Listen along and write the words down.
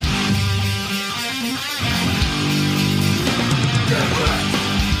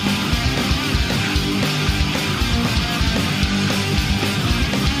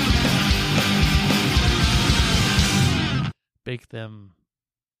them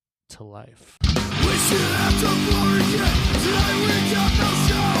to life. We should have to blow again. Today we got no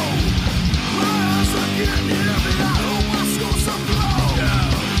show. My eyes are getting hear me. I hope my scores are blown.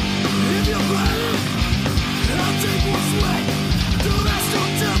 If you're ready, I'll take what's left. Do that still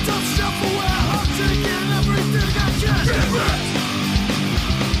tell tough stuff away. I'm taking everything I can.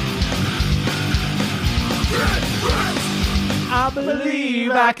 I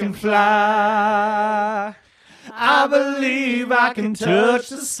believe I can fly. I believe I can touch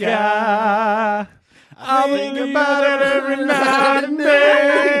the sky. I think about it every night and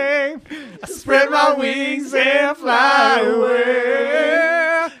day. I spread my wings and fly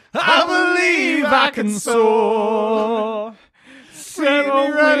away. I believe I can soar. See me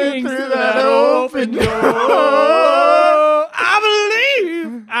running through that open door. I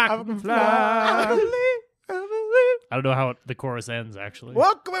believe I can fly. I don't know how the chorus ends, actually.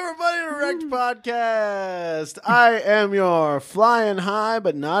 Welcome, everybody, to Wrecked Podcast. I am your flying high,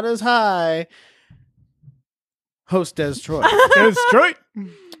 but not as high, host Des Troy. Detroit.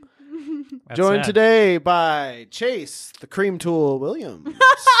 Joined today by Chase, the Cream Tool Williams.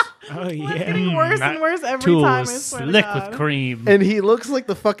 Oh, It's getting worse and worse every Tool time. I is swear to slick God. with cream. And he looks like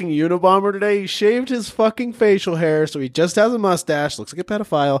the fucking Unabomber today. He shaved his fucking facial hair, so he just has a mustache, looks like a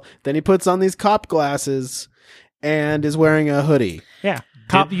pedophile. Then he puts on these cop glasses and is wearing a hoodie. Yeah.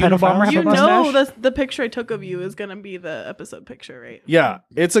 Cop the pedophile Unabomber have You a know mustache? the picture I took of you is going to be the episode picture, right? Yeah,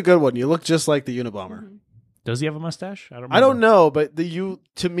 it's a good one. You look just like the Unabomber. Does he have a mustache? I don't know, but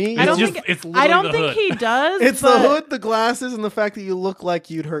to me, I don't just- think, it's I literally don't the think hood. he does. it's the but hood, the glasses, and the fact that you look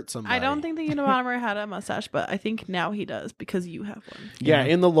like you'd hurt somebody. I don't think the Unabomber had a mustache, but I think now he does because you have one. Yeah,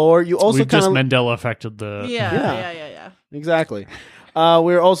 in the lore, you also We've just kind of Mandela affected the... Yeah. exactly.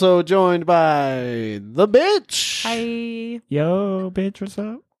 We're also joined by the bitch. Hi. Yo, bitch, what's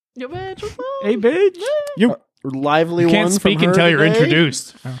up? Yo, bitch, what's up? Hey, bitch. You Lively You can't one speak from her until you're today.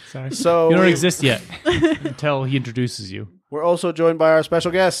 introduced. Oh, sorry. So You don't exist yet until he introduces you. we're also joined by our special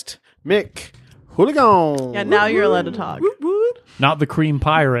guest, Mick Hooligan. Yeah, now you're allowed to talk. Not the cream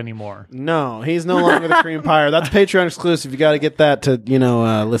pyre anymore. No, he's no longer the cream pyre. That's Patreon exclusive. You got to get that to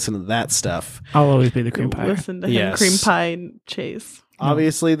listen to that stuff. I'll always be the cream pie. Listen to him, Yes. cream pie and chase.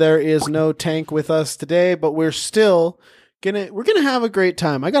 Obviously, there is no Tank with us today, but we're still gonna have a great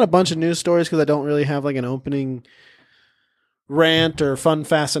time. I got a bunch of news stories because I don't really have like an opening rant or fun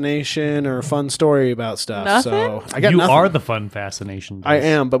fascination or a fun story about stuff. So Nothing? I got You nothing. are the fun fascination. I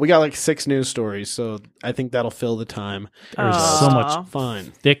am, but we got like 6 news stories, so I think that'll fill the time. There's Aw. so much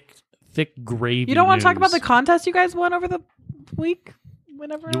Fine. thick gravy. You don't want to talk about the news. contest you guys won over the week?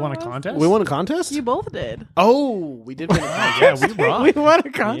 Whenever You want a it was? contest? We won a contest? You both did. Oh, we did win a Yeah, contest. we rock. We won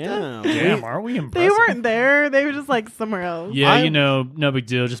a contest. Yeah. Damn, are we They impressive? weren't there. They were just like somewhere else. Yeah, I'm- no big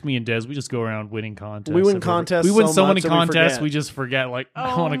deal. Just me and Des. We just go around winning contests. We win every- contests We win so so many much that we contests. forget. We just forget. Like,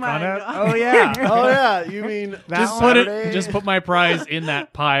 I Oh want a my contest. God. Oh yeah. Oh yeah, you mean Just that put Saturday? it. Just put my prize in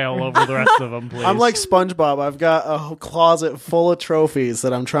that pile over the rest of them, please. I'm like SpongeBob. I've got a closet full of trophies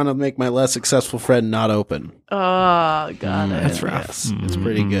that I'm trying to make my less successful friend not open. Oh, got it. That's rough. Yes, it's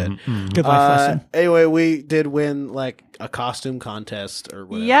pretty good. Good life lesson. Anyway, we did win like a costume contest or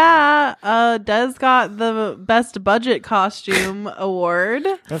whatever. Yeah, Des got the best budget costume award.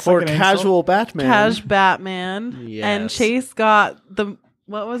 That's For like an casual Batman. Cash Batman. Yes. And Chase got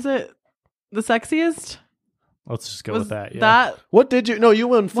what was it? The sexiest? Let's just go Was with that. Yeah. that What did you? No, you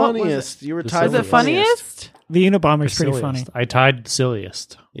won What was funniest. You were The tied is for it funniest? The Unabomber's pretty Silliest. funny. I tied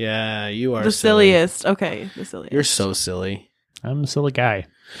silliest. Yeah, you are The silly. silliest. Okay, the silliest. You're so silly. I'm a silly guy.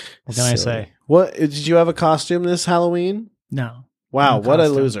 What can I Silly. say? What did you have a costume this Halloween? No. Wow, No what a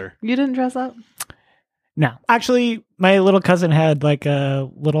costume. loser! You didn't dress up? No. Actually, my little cousin had like a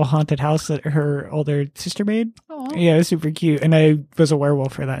little haunted house that her older sister made. Oh, Yeah, it was super cute. And I was a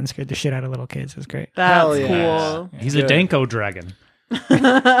werewolf for that and scared the shit out of little kids. It was great. Hell that's yeah. cool. He's Good. a Danko dragon.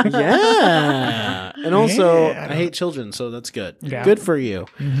 Yeah, and also Yeah. I hate children, so that's good. Yeah. Good for you.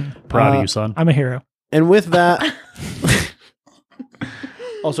 Proud Uh, of you, son. I'm a hero. And with that,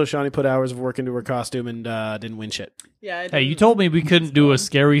 also Shawnee put hours of work into her costume and didn't win shit. Yeah. I Hey, you didn't- told me we couldn't do a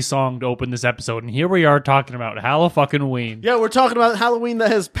scary song to open this episode, and here we are talking about Halloween. Yeah, we're talking about Halloween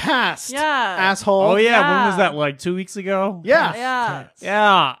that has passed. Yeah. asshole. Oh yeah, Yeah. when was that? Like 2 weeks ago? yeah. Yeah.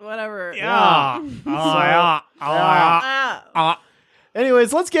 Yeah. Whatever. Yeah. Oh yeah. Oh yeah. Ah.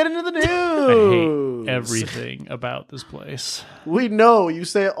 Anyways, let's get into the news. I hate everything about this place. We know you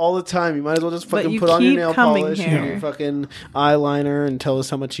say it all the time. You might as well just But fucking you put on your keep nail coming polish and here. your fucking eyeliner and tell us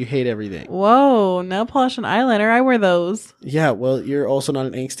how much you hate everything. Whoa, nail polish and eyeliner. I wear those. Yeah, well, you're also not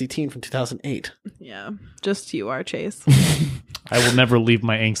an angsty teen from 2008. Yeah, just you are, Chase. I will never leave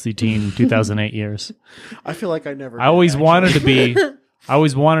my angsty teen 2008 years. I feel like I never. I always wanted to be. I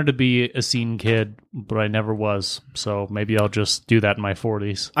always wanted to be a scene kid, but I never was. So maybe I'll just do that in my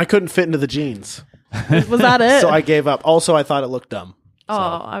 40s. I couldn't fit into the jeans, Was that it? so I gave up. Also, I thought it looked dumb. oh,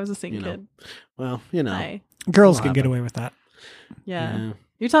 I was a single you know. kid. Well, you know, Hi. Girls can get away with that. Yeah. Yeah.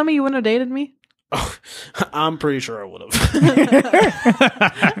 You're telling me you wouldn't have dated me? I'm pretty sure I would have.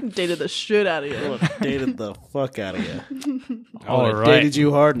 Dated the shit out of I you. would have dated the fuck out of you. All I right. dated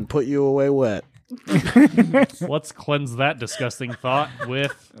you hard and put you away wet. Let's cleanse that disgusting thought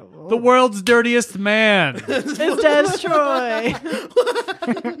with the world's dirtiest man. It's Des Troy.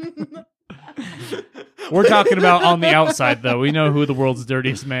 We're talking about on the outside, though. We know who the world's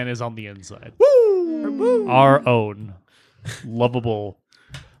dirtiest man is on the inside. Woo! Our own lovable,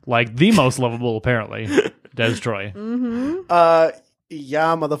 like the most lovable, apparently, Des Troy.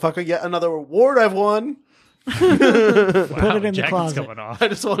 Yeah, motherfucker. Yet another award I've won. Wow, Put it in the jacket's closet. coming off. I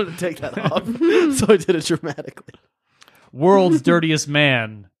just wanted to take that off, so I did it dramatically. World's dirtiest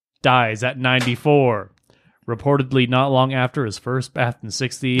man dies at 94. Reportedly not long after his first bath in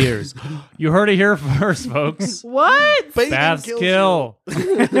 60 years. You heard it here first, folks. What? Bathing Baths kills kill. What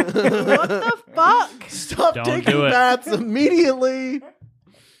the fuck? you. Stop Don't taking do it. baths immediately.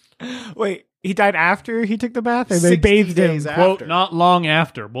 Wait, he died after he took the bath, or they 60 bathed him? days Quote, after. not long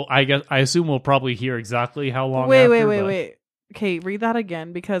after. Well, I assume we'll probably hear exactly how long Wait, after. but- wait. Okay, read that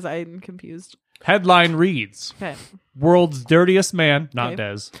again because I'm confused. Headline reads, Okay. World's dirtiest man, not Okay.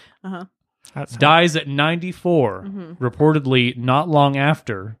 Des, Uh-huh. That's dies at 94, reportedly not long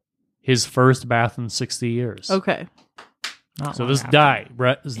after his first bath in 60 years. Okay. not So long this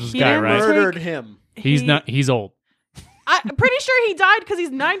after. this He guy, didn't right? Murdered him. He's old. I'm pretty sure he died because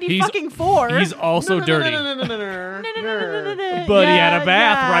he's 90 He's- fucking 4. He's also dirty. No. But he had Yeah, a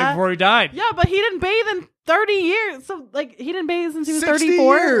bath yeah. right before he died. Yeah, but he didn't bathe in 30 years. So, like, he didn't bathe since he was 60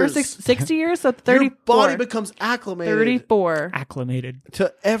 34 or years. 60 years. So 34. Your body becomes acclimated 34. Acclimated.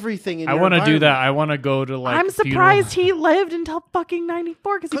 to everything in I your want to do that. environment. I want to go to like. I'm a funeral. surprised he lived until fucking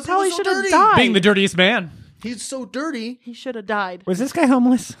 94 because he 'Cause he probably was so should have dirty. died. Being the dirtiest man. He's so dirty. He should have died. Was this guy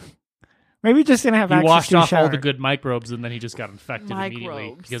homeless? Maybe just didn't have He access washed to a off all shower. the good microbes and then he just got infected immediately.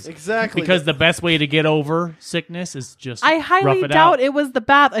 Microbes. Exactly. Because the best way to get over sickness is just I rough highly it doubt out. it was the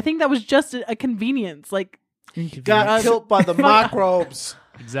bath. I think that was just a convenience. Like, got killed by the microbes.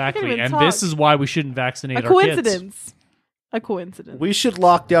 Exactly. even And talk. this is why we shouldn't vaccinate a our kids. coincidence. A coincidence. We should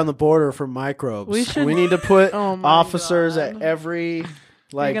lock down the border for microbes. We should- need to put Oh my officers God. at every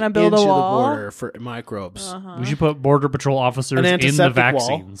like gonna build a inch of the wall? border for microbes. We should put Border Patrol officers An in the antiseptic wall.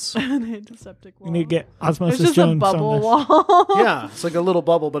 vaccines. An antiseptic wall. We need to get It's Osmosis just a Jones bubble on this. wall. Yeah, it's like a little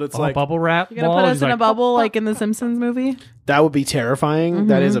bubble, but it's Oh, like bubble wrap. You're gonna wall? put us He's in a like, bubble like in the Simpsons movie? that would be terrifying.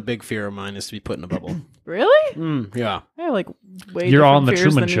 That is a big fear of mine, is to be put in a bubble. Really? Yeah, I have like way You're different on the fears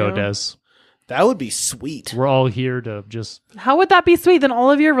Truman than Show, you. Des. that would be sweet. We're all here to just. How would that be sweet? Then all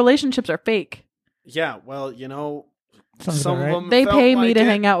of your relationships are fake. Yeah, well, you know, Sounds some about of right. them They felt pay me like to it.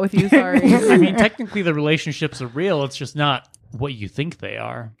 hang out with you. Sorry. I mean, technically, the relationships are real. It's just not what you think they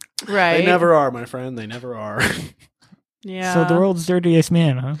are. Right. They never are, my friend. They never are. Yeah. So the world's dirtiest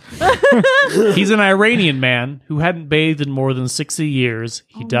man, huh? He's an Iranian man who hadn't bathed in more than 60 years.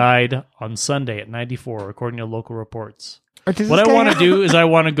 He died on Sunday at 94, according to local reports. Or does What this I guy want to have- do is I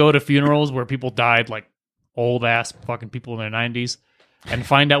want to go to funerals where people died, like old ass fucking people in their 90s, and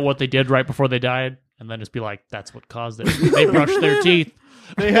find out what they did right before they died, and then just be like, that's what caused it. They brushed their teeth.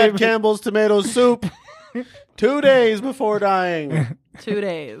 They had Campbell's tomato soup 2 days before dying. 2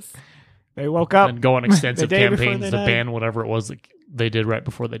 days. They woke up. And go on extensive The day before campaigns they to died. ban whatever it was that they did right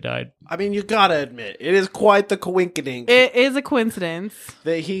before they died. I mean, you gotta admit, it is quite the coinkydink It is a coincidence.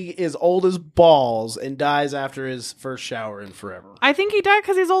 that he is old as balls and dies after his first shower in forever. I think he died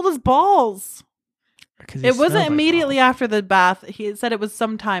because he's old as balls. 'Cause he It wasn't smelled like immediately balls. after the bath. He said it was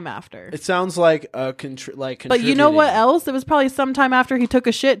sometime after. It sounds like a But you know what contributing. else? It was probably sometime after he took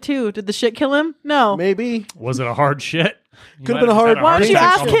a shit too. Did the shit kill him? No. Maybe. Was it a hard shit? You Could've might been a have hard- had Why don't you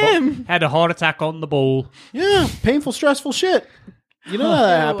attack ask on the bowl. him? Had a heart attack on the bowl. Yeah, painful, stressful shit. You know how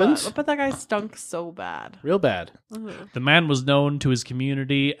that happens. But that guy stunk so bad. Real bad. The man was known to his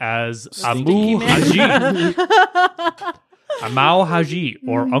community as Stinky Amu man. Haji. Amal Haji,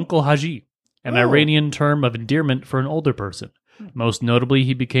 or Uncle Haji, an Oh. Iranian term of endearment for an older person. Most notably,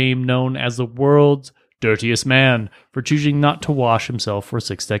 he became known as the world's dirtiest man, for choosing not to wash himself for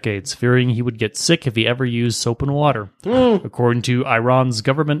 6 decades, fearing he would get sick if he ever used soap and water. According to Iran's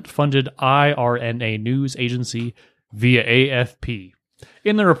government-funded IRNA news agency via AFP.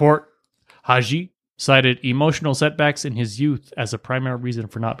 In the report, Haji cited emotional setbacks in his youth as a primary reason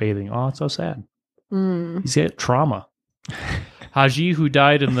for not bathing. Oh, it's so sad. He's got trauma. Haji, who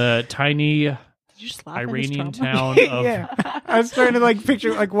died in the tiny Did you just laugh at his Iranian trauma? town of... Yeah. I was trying to like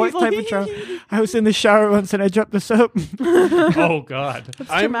picture like what type of trauma. I was in the shower once and I dropped the soap. Oh, God. That's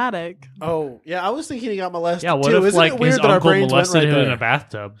dramatic. Oh, yeah. I was thinking he got molested. Yeah, what too. if Isn't like it weird his that our uncle brains went molested right him in there? a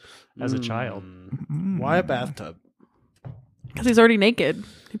bathtub as a child? Why a bathtub? Because he's already naked.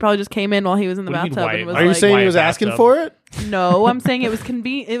 He probably just came in while he was in the What do you mean, bathtub why- and was Are you like, saying Why he a was asking bathtub? for it? No, I'm saying it was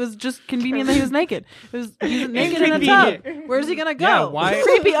convenient. It was just convenient that he was naked. He was naked in a tub. Where's he gonna go? Yeah, why-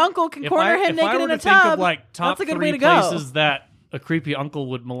 Creepy uncle can corner him if I naked were in to a think tub. of like top That's a good 3 way to go. places that a creepy uncle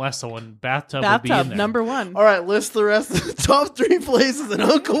would molest someone, bathtub would be in Bathtub there. number 1. All right, list the rest of the top 3 places an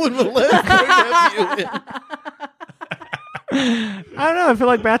uncle would molest their nephew in. I don't know. I feel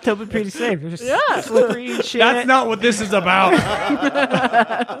like bathtub would be pretty safe. It's just slippery and shit. That's not what this is about.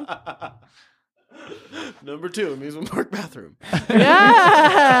 Number 2, amusement park bathroom.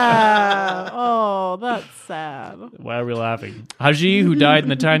 Yeah. Oh, that's sad. Why are we laughing? Haji, who died in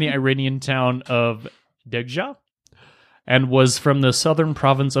the tiny Iranian town of Degja and was from the southern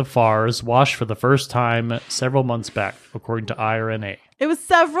province of Fars, washed for the first time several months back, according to IRNA. It was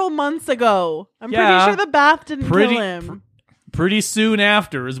several months ago. I'm Yeah. pretty sure the bath didn't Pretty- kill him. Pretty soon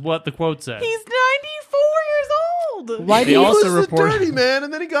after is what the quote said. He's 94 years old. Why They He also was report- a dirty man,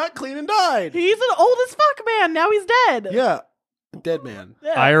 and then he got clean and died. He's an old as fuck man. Now he's dead. Yeah, dead man.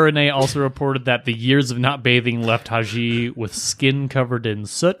 Yeah. IRNA also reported that the years of not bathing left Haji with skin covered in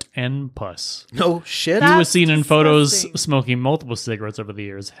soot and pus. No shit. He was That's seen in photos disgusting. smoking multiple cigarettes over the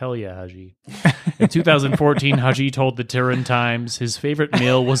years. Hell yeah, Haji. In 2014, Haji told the Tehran Times his favorite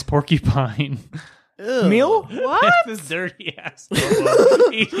meal was porcupine. Ew. meal. What? This dirty ass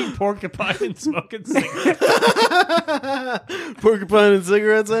hobo eating porcupine and smoking cigarettes. Porcupine and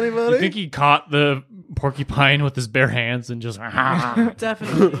cigarettes, You anybody? think he caught the porcupine with his bare hands and just...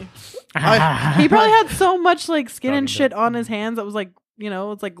 Definitely. I- He probably had so much like skin and Probably shit on his hands that was like,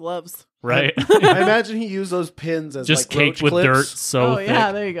 it's like gloves. right? I imagine he used those pins as Just like caked roach with clips. dirt so oh thick.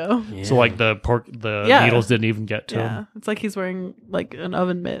 yeah, there you go. So like the Yeah. needles didn't even get to Yeah, him. it's like he's wearing like an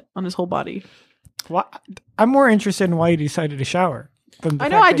oven mitt on his whole body. Why, I'm more interested in why he decided to shower. than the I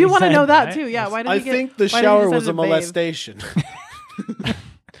know. fact I that do he's want to dead. know that right? too. Yeah. Why did I he get? think the why did he shower decide was to a bathe? molestation.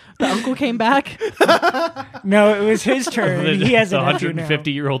 The uncle came back. No, it was his turn. The, He has the a nephew now.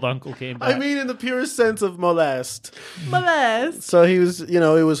 150-year-old uncle came back. I mean, in the purest sense of molest. Molest. So he was, he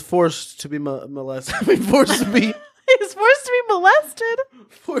was forced to be molested. I mean, forced to be. He was forced to be molested.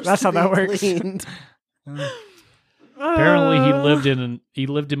 Forced That's to how that be works. cleaned. Apparently, he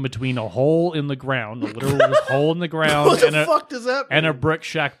lived in between a hole in the ground, a literal hole in the ground, What the fuck does that mean? and a brick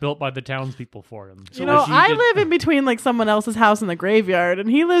shack built by the townspeople for him. So he I did- live in between like someone else's house and the graveyard, and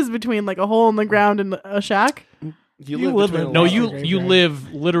he lives between like a hole in the ground and a shack. You You live live between in- a No, lot you of- graveyard.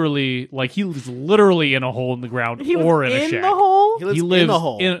 live literally like he lives literally in a hole in the ground He was or in a in shack. the hole. He lives, He lives in the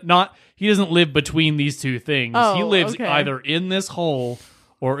hole. He doesn't live between these two things. Oh, he lives okay. either in this hole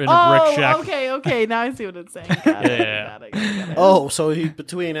or in a brick shack. Okay. Now I see what it's saying. Got it, Yeah. got it. Oh, so he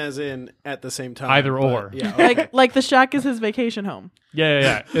between as in at the same time. Either but- or. Yeah. Okay. Like the shack is his vacation home.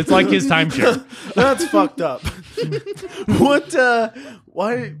 Yeah. It's like his timeshare. That's fucked up. What?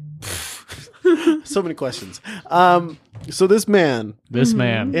 Why? So many questions. So this man This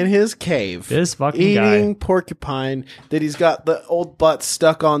man, in his cave, this fucking eating guy. porcupine, that he's got the old butt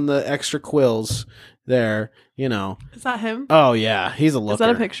stuck on the extra quills there. Is that him? Oh yeah, he's a looker. Is that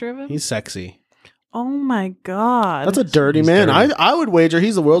a picture of him? He's sexy. Oh my god. That's a dirty He's man. dirty. I would wager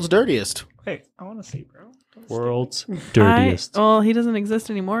he's the world's dirtiest. Hey, I want to see, bro. World's dirtiest. Well, he doesn't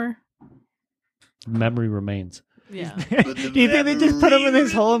exist anymore. Memory remains. Yeah. Do you think they just put him in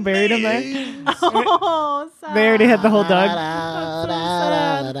his hole and buried him there? Oh, sad. They already had the whole dog.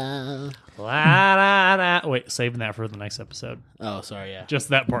 Wait, saving that for the next episode. Oh, sorry, yeah. Just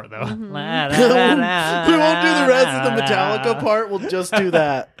that part, though. We won't do the rest of the Metallica part. We'll just do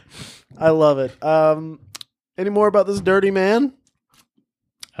that. I love it. Any more about this dirty man?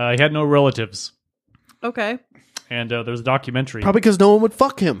 He had no relatives. Okay. And there's a documentary. Probably because no one would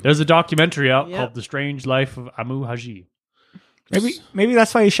fuck him. There's a documentary out Yep. called The Strange Life of Amu Haji. Maybe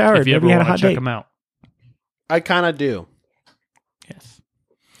that's why he showered. If you ever Maybe he had a want hot to check date. him out. I kind of do. Yes.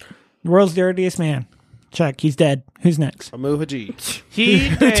 World's dirtiest man. Check. He's dead. Who's next? Amu Haji. He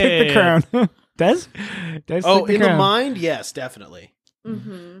Who took the crown? Des? Des Oh, took the in the crown. mind? Yes, definitely.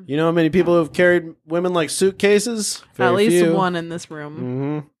 Mm-hmm. You know how many people have carried women like suitcases? At Very least few. one in this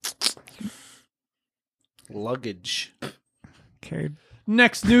room. Luggage. Carried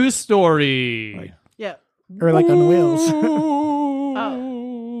Next news story. Yeah. or like on wheels.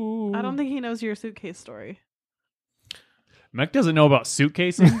 Oh. I don't think he knows your suitcase story. Mech doesn't know about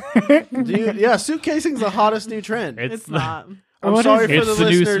suitcasing. Yeah, suitcasing's the hottest new trend. It's not. I'm What sorry is for It's the the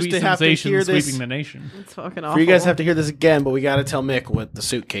new listeners sweet to have to sensation hear this. sweeping the nation. It's fucking awful. For you guys have to hear this again, but we got to tell Mick what the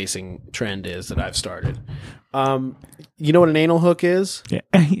suitcasing trend is that I've started. You know what an anal hook is? Yeah.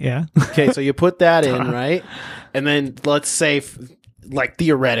 Yeah. Okay, so you put that in, right? And then let's say, like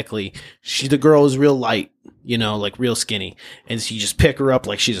theoretically, the girl is real light, you know, like real skinny, and so you just pick her up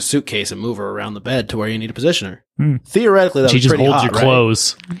like she's a suitcase and move her around the bed to where you need to position her. Theoretically, that's She just pretty holds hot, your right?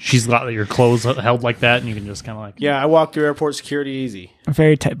 clothes. She's got your clothes held like that, and you can just kind of like. Yeah, I walk through airport security easy. A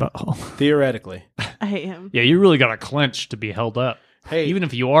very tight butthole. Theoretically, I hate him. Yeah, you really got to clench to be held up. hey, Even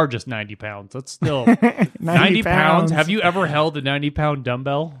if you are just 90 pounds, that's still 90 pounds. Have you ever held a 90-pound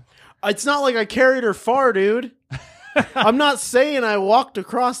dumbbell? it's not like I carried her far, dude. I'm not saying I walked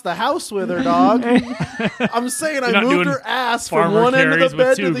across the house with her, dog. I'm saying I not moved doing her ass from farmer one end of carries the with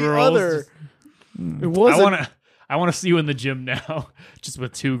bed two to the girls. other. It wasn't. I want to see you in the gym now, just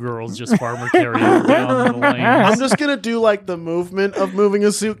with two girls just farmer carrying down the lane. I'm just gonna do like the movement of moving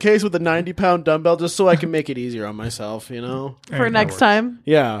a suitcase with a 90-pound dumbbell, just so I can make it easier on myself. You know? For next time.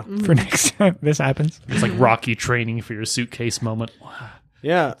 Yeah, For next time this happens. It's like Rocky training for your suitcase moment.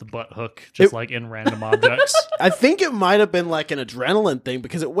 yeah. The butt hook, just like in random objects. I think it might have been like an adrenaline thing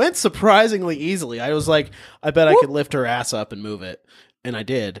because it went surprisingly easily. I was like, I bet I could lift her ass up and move it, and I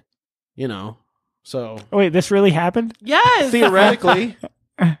did. You know, so Oh, wait, this really happened? Yes. theoretically,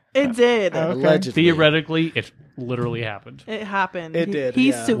 It did. Okay. allegedly, Theoretically, it literally happened. It happened. It did, He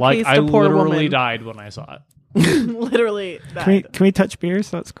yeah. suitcased Like I a poor literally woman. died when I saw it. Literally died. Can we touch beers?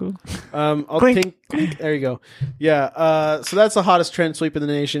 That's cool. I'll Clink. think. There you go. Yeah. So that's the hottest trend sweeping the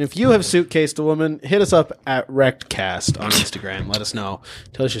nation. If you have suitcased a woman, hit us up at Wreckedcast on Instagram. Let us know.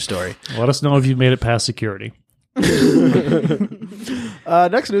 Tell us your story. Let us know if you made it past security.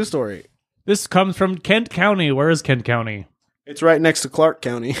 Next news story. This comes from Kent County. Where is Kent County? It's right next to Clark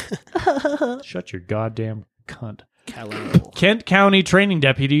County. Shut your goddamn cunt. Calamo. Kent County training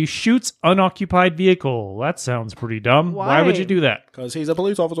deputy shoots unoccupied vehicle. That sounds pretty dumb. Why would Why? you do that? Because he's a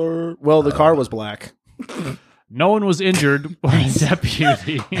police officer. Well, the car was black. No one was injured by the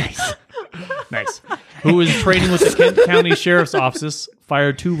deputy. Nice. Who was training with the Kent County Sheriff's Office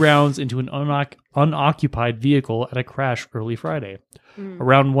fired 2 rounds into an unoccupied vehicle at a crash early Friday.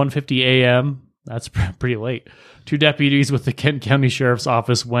 Around 1:50 a.m., that's pretty late, 2 deputies with the Kent County Sheriff's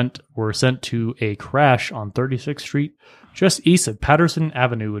Office were sent to a crash on 36th Street, just east of Patterson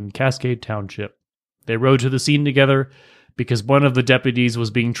Avenue in Cascade Township. They rode to the scene together because one of the deputies was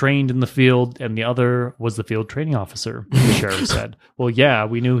being trained in the field and the other was the field training officer, the sheriff said. Well, yeah,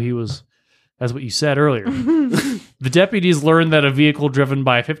 we knew he was. That's what you said earlier. The deputies learned that a vehicle driven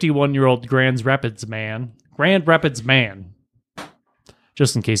by a 51-year-old Grand Rapids man,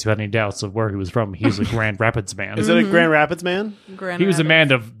 just in case you had any doubts of where he was from, he was a Grand Rapids man. Is it a Grand Rapids man? Grand He was a Rapids.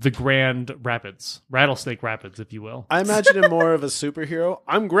 man of the Grand Rapids, Rattlesnake Rapids, if you will. I imagine him more of a superhero.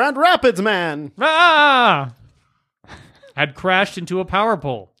 I'm Grand Rapids man. Ah! Had crashed into a power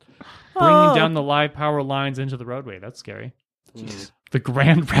pole, bringing down the live power lines into the roadway. That's scary. The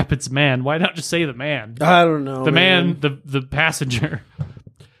Grand Rapids man. Why not just say the man? I don't know. The man, the passenger,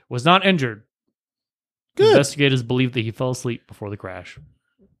 was not injured. Good. Investigators believe that he fell asleep before the crash.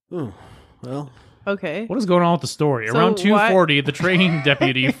 Oh, well, Okay. What is going on with the story? So Around why- 2:40, the training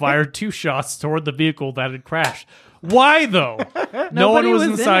deputy fired 2 shots toward the vehicle that had crashed. Why, though? No one Nobody was was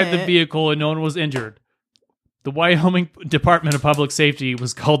in inside the it. vehicle and no one was injured. The Wyoming Department of Public Safety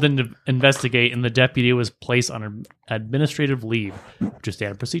was called in to investigate, and the deputy was placed on an administrative leave, which is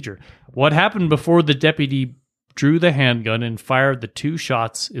standard procedure. What happened before the deputy drew the handgun and fired the 2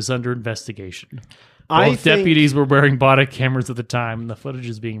 shots is under investigation. I Both think deputies were wearing body cameras at the time, and the footage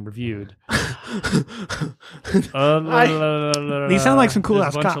is being reviewed. These sound like some cool There's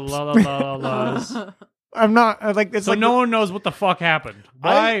ass a bunch cops. of la, la, la, las. I'm not like it's So like no one knows what the fuck happened.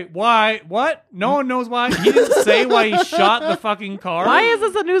 Why? What? No one knows why. He didn't say why he shot the fucking car. Why is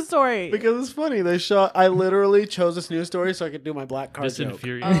this a news story? because it's funny. I literally chose this news story so I could do my black card This joke.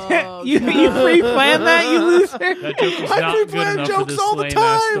 infuriating. Oh, you God. pre-planned that, you loser. That joke was I not good pre-plan enough for jokes this all the lame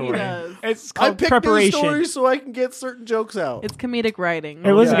ass time. He story. does. It's I called picked preparation. news stories so I can get certain jokes out. It's comedic writing.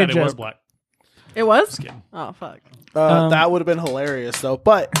 It was Yeah, a good and it was joke. black. It was? kidding. Oh, fuck. That would have been hilarious though.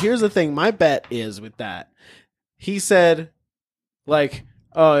 But here's the thing: my bet is with that. He said, like,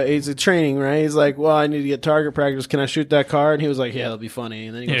 Oh, he's a training, right? He's like, well, I need to get target practice. Can I shoot that car? And he was like, yeah, that'll be funny.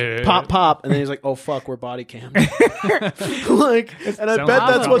 And then he goes, Yeah. pop, pop. And then he's like, oh, fuck, we're body cam. And I bet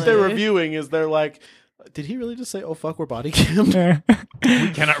that's what they're Probably. reviewing is they're like, did he really just say, oh, fuck, we're body cam? We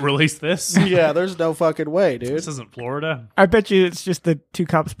cannot release this. Yeah, there's no fucking way, dude. This isn't Florida. I bet you it's just the two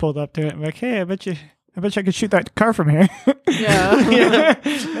cops pulled up to it and like, hey, I bet you I could shoot that car from here. Yeah. Yeah.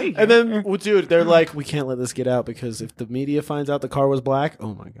 And then, well, dude, they're like, we can't let this get out because if the media finds out the car was black,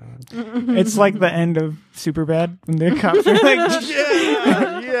 oh my god. It's like the end of Superbad when the cops are like,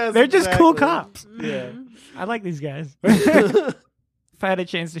 Yes, they're just cool exactly. cops. Yeah. I like these guys. If I had a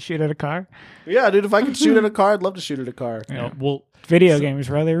chance to shoot at a car, Yeah, dude, if I could shoot at a car, I'd love to shoot at a car. Well, video games,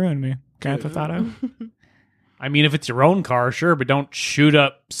 bro, they ruined me. Grand Theft Auto. I mean, if it's your own car, sure, but don't shoot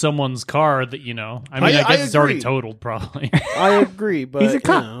up someone's car that you know. I mean, I I guess it's already agree. totaled, probably. I agree, but He's a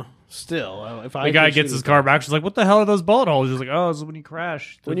cop. You know, still, if I The guy could gets shoot his a car back. She's like, "What the hell are those bullet holes?" He's like, "Oh, this is when you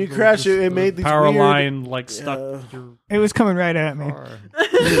crash. When you crash, it made these power weird- line like stuck Yeah. your It was coming right at me. car."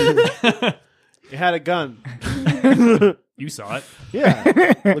 It had a gun. You saw it.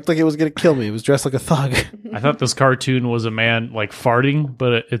 Yeah, looked like it was gonna kill me. It was dressed like a thug. I thought this cartoon was a man like farting,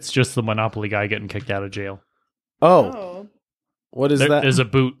 but it's just the Monopoly guy getting kicked out of jail. Oh, what is that? There's a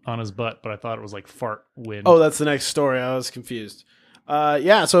boot on his butt, but I thought it was like fart wind. Oh, that's the next story. I was confused.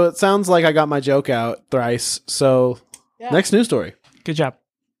 Yeah, so it sounds like I got my joke out thrice. So, next news story. Good job.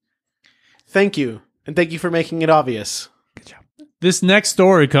 Thank you. And thank you for making it obvious. Good job. This next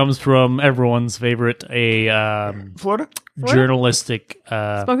story comes from everyone's favorite, Florida? journalistic.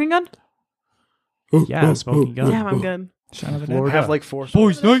 Smoking gun? Yeah, smoking gun. Damn, I'm good. Son of a I Florida. have like 4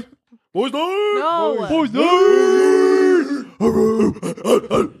 Boys night. Boys night! No. Boys night.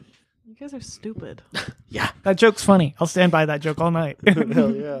 You guys are stupid. That joke's funny. I'll stand by that joke all night.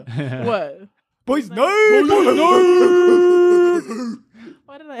 Hell yeah. What? Boys, no!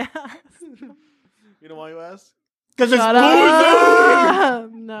 Why did I ask? You know why you asked? Because it's Shut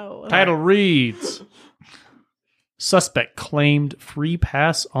up. No. Title reads: Suspect claimed free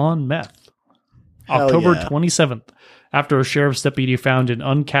pass on meth. Hell October yeah. 27th, after a sheriff's deputy found an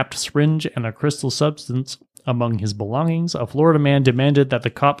uncapped syringe and a crystal substance among his belongings, a Florida man demanded that the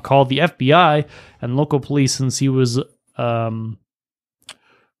cop call the FBI and local police since he was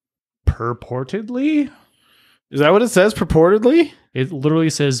purportedly. Is that what it says, purportedly? It literally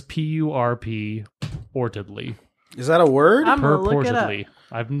says PURP portedly. Is that a word? I'm gonna look it up. Purportedly.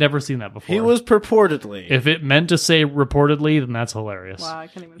 I've never seen that before. He was purportedly. If it meant to say reportedly, then that's hilarious. Wow, I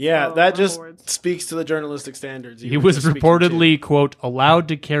can't even Yeah, spell that the just words. speaks to the journalistic standards. He was reportedly, quote, allowed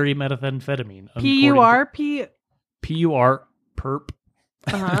to carry methamphetamine. PURP. PUR, perp,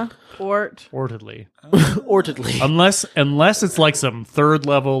 Port. portedly. Ortedly. Unless it's like some third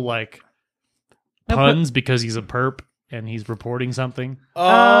level, like, No, puns because he's a perp and he's reporting something.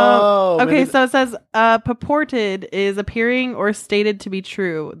 Oh. Okay, maybe so it says purported is appearing or stated to be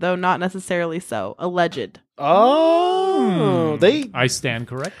true, though not necessarily so. Alleged. Oh. I stand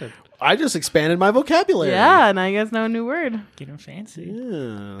corrected. I just expanded my vocabulary. Yeah, now you guys know a new word. Getting fancy.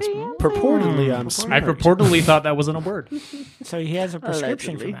 Yeah. Purportedly, I'm smart. I purportedly thought that wasn't a word. So he has a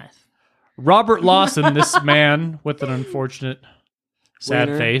prescription Allegedly. for meth. Robert Lawson, this man with an unfortunate, sad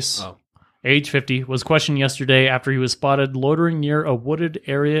Wiener? face, Oh. age 50, was questioned yesterday after he was spotted loitering near a wooded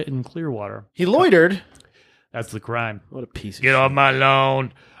area in Clearwater. He loitered. That's the crime. What a piece of Get off my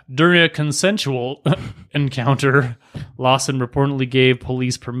lawn. During a consensual encounter, Lawson reportedly gave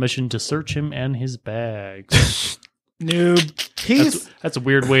police permission to search him and his bags. Noob. He's That's a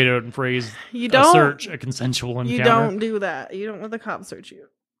weird way to phrase You a don't. search, a consensual encounter. You don't do that. You don't let the cops search you.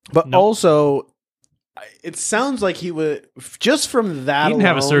 but Nope. also it sounds like he would just from that He didn't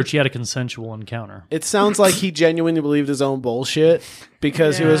have a alone, search, he had a consensual encounter. It sounds like he genuinely believed his own bullshit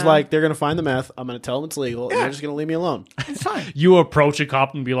because he was Yeah. like, they're going to find the meth. I'm going to tell them it's legal and they're just going to leave me alone. It's fine. You approach a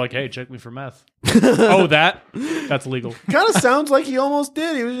cop and be like, hey, check me for meth. Oh, that's legal. Kind of sounds like he almost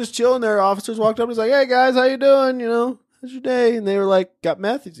did. He was just chilling there. Officers walked up and was like, hey guys, how you doing? You know, how's your day? And they were like, got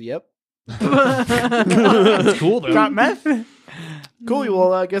meth? He said, yep. That's cool, though. Got meth? Cool.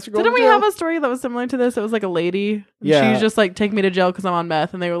 Well, I guess you're going Didn't to we jail. have a story that was similar to this? It was like a lady. And Yeah. She was just like, take me to jail because I'm on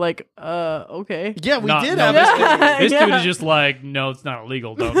meth. And they were like, okay. Yeah, we No, did no, have this this. Yeah. This dude Yeah. is just like, no, it's not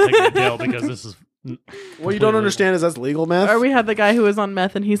illegal. Don't take me to jail because this is. What you completely don't understand is that's legal meth. Or we had the guy who was on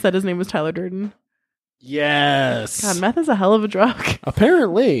meth and he said his name was Tyler Durden. Yes. God, meth is a hell of a drug.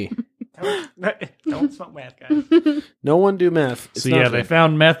 Apparently. Don't smoke meth, guys. No one do meth. It's So not yeah, good. they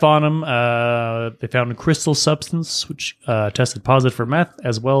found meth on him. They found a crystal substance which tested positive for meth,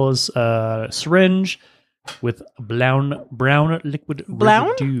 as well as a syringe with brown liquid Brown?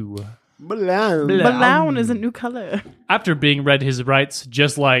 residue. Balloon. Balloon is a new color. After being read his rights,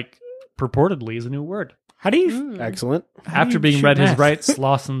 just like purportedly is a new word. How do you? Excellent. After you being shoot read his meth? rights,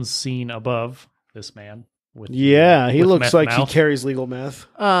 Lawson's seen above this man. With Yeah, he with looks meth like mouth. he carries legal meth.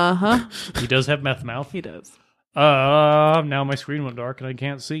 Uh-huh. He does have meth mouth. He does. Now my screen went dark and I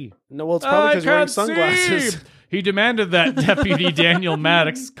can't see. No, well, it's probably because you're wearing can't sunglasses. see. He demanded that Deputy Daniel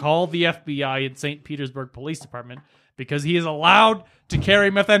Maddox call the FBI and St. Petersburg Police Department because he is allowed to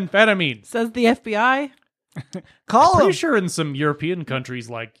carry methamphetamine. Says the FBI. Call Pretty him. sure in some European countries,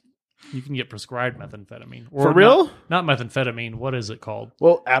 like, you can get prescribed methamphetamine. Or For real? Not methamphetamine. What is it called?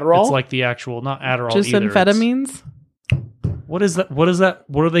 Well, Adderall. It's like the actual, not Adderall Just either. amphetamines. What is that? What is that?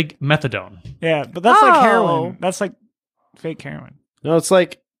 What are they? Methadone. Yeah, but that's like Oh. heroin. That's like fake heroin. no, it's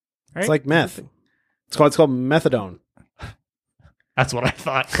like Right? meth. It's called methadone. That's what I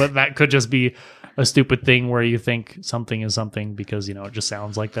thought. But that could just be a stupid thing where you think something is something because, you know, it just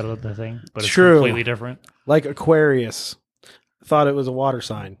sounds like that other thing. But it's True. completely different. Like Aquarius. Thought it was a water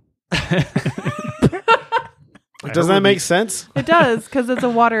sign. Doesn't that make sense? It does, because it's a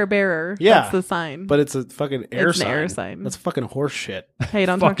water bearer. Yeah. That's the sign. But it's a fucking air It's an sign. air sign. That's fucking horse shit. Hey,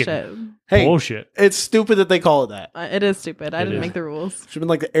 don't talk Fucking- shit. Hey, Bullshit. it's stupid that they call it that. It is stupid. I It didn't is. make the rules. Should have been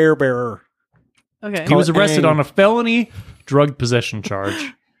like the air bearer. Okay. He was Call it arrested Aang. on a felony drug possession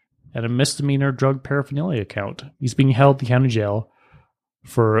charge and a misdemeanor drug paraphernalia count. He's being held in the county jail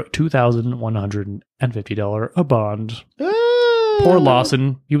for $2,150 a bond. Poor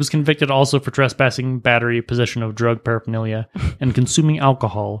Lawson. He was convicted also for trespassing, battery, possession of drug paraphernalia, and consuming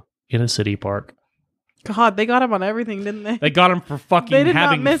alcohol in a city park. God, they got him on everything, didn't they? They got him for They fucking did not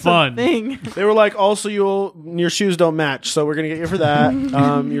having miss fun. a thing. They were like, also, your shoes don't match, so we're gonna get you for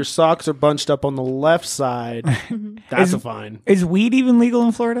that. Your socks are bunched up on the left side. That's Is- a fine. Is weed even legal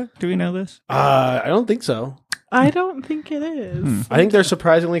in Florida? Do we know this? I don't think so. I don't think it is. I think they're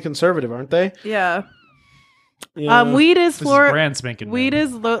surprisingly conservative, aren't they? Yeah. Yeah. Weed is This is Florida. brand spanking new. Weed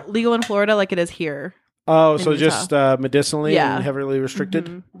is legal in Florida, like it is here. Oh, so in Utah. just medicinally Yeah. and heavily restricted.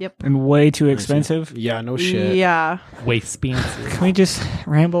 Mhm. Yep. And way too expensive. Yeah, no shit. Yeah. way expensive. Can we just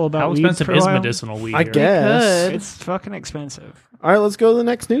ramble about How weed expensive for a is while? medicinal weed? I here? guess. Could. It's fucking expensive. All right, let's go to the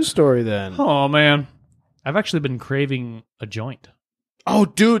next news story then. Oh man, I've actually been craving a joint. Oh,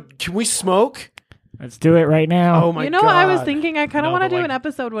 dude, can we smoke? Let's do it right now. Oh my god! you know, I was thinking I kind of No, want to but, do like, an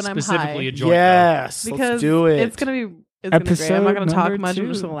episode when I'm Specifically a high. joint. though. Yes, Because let's do it. it's gonna be gonna be great. I'm not gonna Episode talk number much. I'm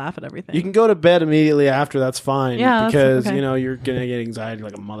 2. just gonna laugh at everything. You can go to bed immediately after. That's fine. Yeah, that's because okay. you know you're gonna get anxiety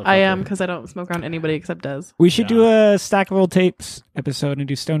like a motherfucker. I am because I don't smoke around anybody except Des. We should do a stack of old tapes episode and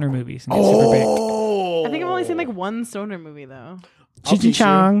do stoner movies. And get super big. Oh, I think I've only seen like one stoner movie though. I'll teach you.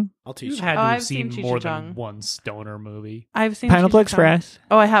 Chong, I'll teach You've you. had to Oh, have I've seen seen more Cheech than Chong. one stoner movie. I've seen Pineapple Cheech Chong. Express.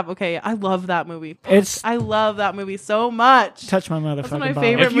 Oh, I have. Okay, I love that movie. Fuck, It's- I love that movie so much. Touch my motherfucking That's one of my balls.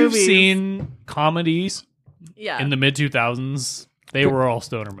 favorite If you've movies. seen comedies Yeah. in the mid 2000s, they were all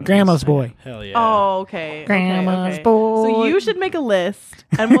stoner movies. Grandma's Boy. Hell yeah. Oh, okay. Grandma's okay. boy. So you should make a list,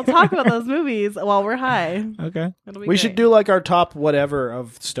 and we'll talk about those movies while we're high. Okay. It'll be we should great. do like our top whatever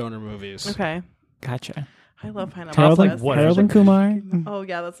of stoner movies. Okay. Gotcha. I love Pineapple Harold like Express. what? Harold and Kumar. Oh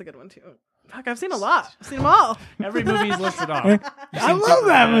yeah, that's a good one too. Fuck, I've seen a lot. I've seen them all. Every movie's listed off. I love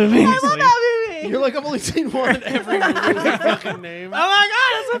that movie. I love that movie. You're like I've only seen one in every movie you fucking name. Oh my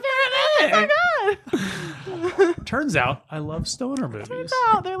god, it's my favorite Oh my god. Turns out I love stoner movies.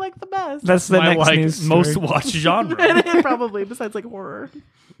 No, they're like the best. That's the My next like news most story. watched genre. Probably besides like horror.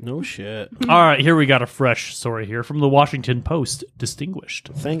 No shit. All right, here we got a fresh story here from the Washington Post. Distinguished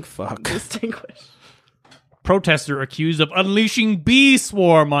Thank fuck. Distinguished. protester accused of unleashing bee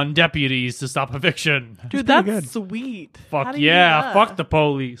swarm on deputies to stop eviction. Dude, pretty that's good. sweet. Fuck How do you do yeah, that? fuck the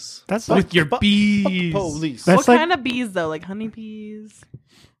police. That's with like your Fuck bees. police. That's What like kind of bees though? Like honeybees?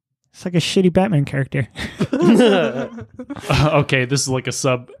 it's like a shitty Batman character. Okay, this is like a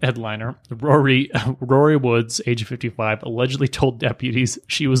sub headliner. Rory Woods, age 55, allegedly told deputies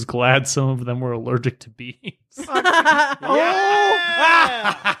she was glad some of them were allergic to bees.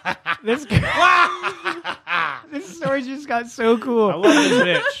 This this story just got so cool. I love this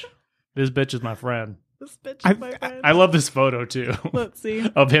bitch. This bitch is my friend. This bitch I- is my friend. I love this photo too Let's see.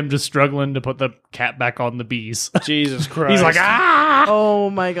 of him just struggling to put the cat back on the bees. Jesus Christ. He's like, ah! Oh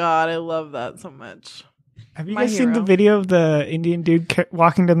my god, I love that so much. Have you My guys seen the hero. video of the Indian dude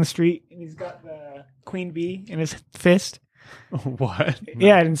walking down the street and he's got the queen bee in his fist? What?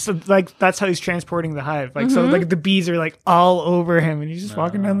 Yeah, and so like that's how he's transporting the hive. Like so, like the bees are like all over him, and he's just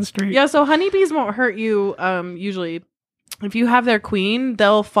walking down the street. Yeah, so honeybees won't hurt you usually if you have their queen,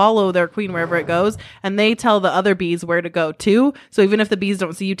 they'll follow their queen wherever it goes, and they tell the other bees where to go too. So even if the bees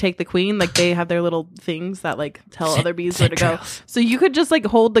don't see you take the queen, like they have their little things that like tell other bees where to go. So you could just like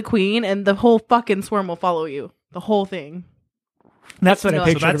hold the queen, and the whole fucking swarm will follow you. The whole thing. That's what I So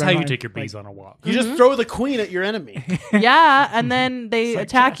pictured. So that's in how my you mind. take your bees on a walk. You just throw the queen at your enemy. Yeah, and then they It's like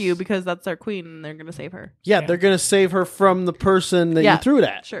attack chess. you because that's their queen, and they're gonna save her. Yeah, they're gonna save her from the person that Yeah. you threw it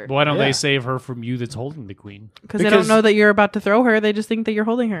at. Sure. Why don't Yeah. they save her from you that's holding the queen? Because they don't Because- know that you're about to throw her. They just think that you're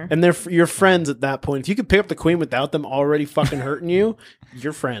holding her. And they're your friends at that point. If you could pick up the queen without them already fucking hurting you,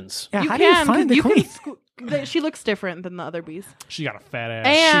 you're friends. Yeah, You how can. do you find the you queen? she looks different than the other bees. She got a fat ass.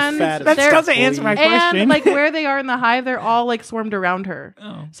 And fat as That they're- doesn't answer my question. And like where they are in the hive, they're all like swarmed around her.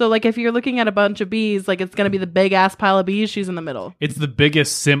 Oh. So like if you're looking at a bunch of bees, like it's gonna be the big ass pile of bees. She's in the middle. It's the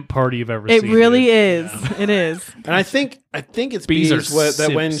biggest simp party you've ever It seen. really dude. is. It is. And I think it's Bees are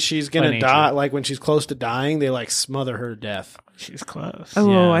that when simps she's by gonna nature. die, like when she's close to dying, they like smother her to death. She's close. Oh,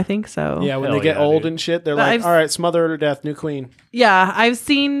 Yeah. I think so. Yeah, when Hell they get yeah, old dude. and shit, they're But like, I've- all right, smother her to death, new queen. Yeah, I've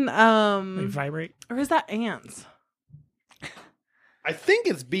seen They vibrate. or is that ants? I think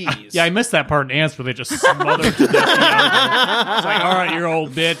it's bees. Yeah, I missed that part in Ants where they just smothered to death. It's like, all right, you're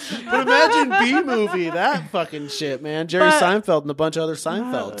old bitch. But imagine B movie, that fucking shit, man. Jerry But- Seinfeld and a bunch of other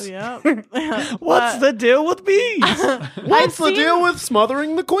Seinfelds. Yeah. What's the deal with bees? What's the deal with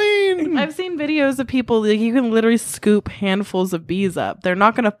smothering the queen? I've seen videos of people like you can literally scoop handfuls of bees up. They're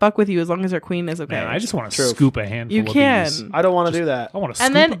not gonna fuck with you as long as their queen is okay. Man, I just want to True. scoop a handful You of can. bees. I don't want to do that. I want to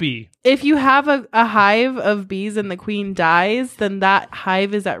And scoop then- a bee. If you have a hive of bees and the queen dies, then that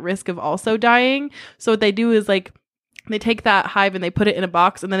hive is at risk of also dying. So what they do is like they take that hive and they put it in a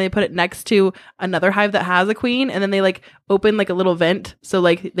box and then they put it next to another hive that has a queen and then they like open like a little vent so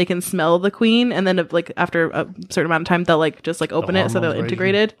like they can smell the queen and then like after a certain amount of time they'll like just like open it so they're hormones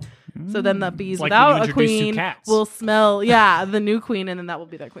integrated. So then the bees It's like when you without a introduce two queen cats. will smell the new queen and then that will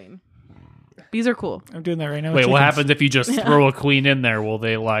be their queen. Bees are cool. I'm doing that right now. Wait, with what chickens. happens if you just throw a queen in there? Will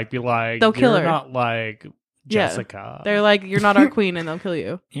they like be like, They'll kill "You're her." not like Yeah. Jessica. They're like, you're not our queen and they'll kill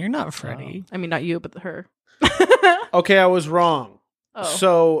you. You're not Freddy. I mean, not you, but her. Okay, I was wrong. Oh.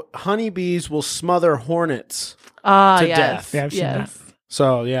 So honeybees will smother hornets. To death. yes. Yeah, I've seen Yes.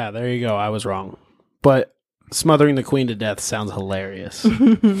 So yeah, there you go. I was wrong. But smothering the queen to death sounds hilarious.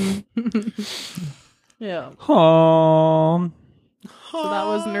 Yeah. Home. So that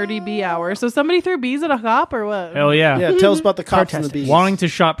was nerdy bee hour. So somebody threw bees at a cop or what? Hell yeah. Yeah, tell us about the cops and the Protesters. bees. Wanting to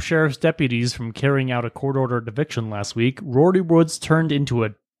stop sheriff's deputies from carrying out a court-ordered eviction last week, Rory Woods turned to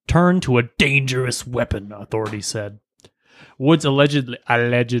a dangerous weapon, authorities said. Woods allegedly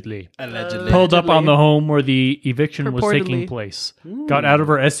pulled up on the home where the eviction was taking Purportedly. place, got out of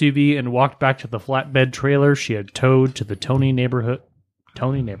her SUV, and walked back to the flatbed trailer she had towed to the Tony neighborhood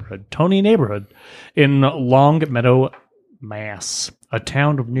in Longmeadow, Mass, a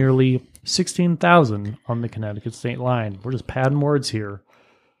town of nearly 16,000 on the Connecticut state line. We're just padding words here.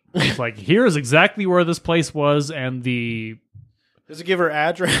 It's like, here's exactly where this place was, and the Does it give her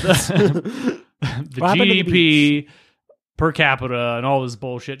address? the What happened to the GDP per capita and all this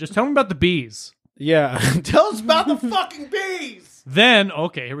bullshit. Just tell me about the bees. Yeah. Tell us about the fucking bees. Then,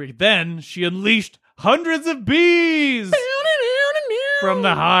 okay, here we go. Then she unleashed hundreds of bees from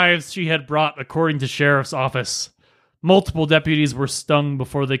the hives she had brought, according to sheriff's office. Multiple deputies were stung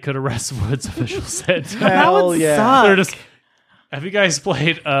before they could arrest Woods, officials said. Hell would yeah. suck. They're just. Have you guys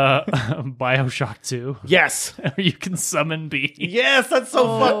played BioShock 2? Yes. Where you can summon bees? Yes, that's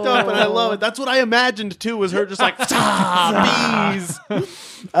so fucked up, and I love it. That's what I imagined too. Was her just like bees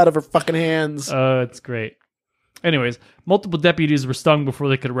out of her fucking hands? It's great. Anyways, multiple deputies were stung before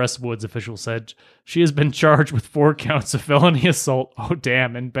they could arrest Woods, officials said. She has been charged with 4 counts of felony assault,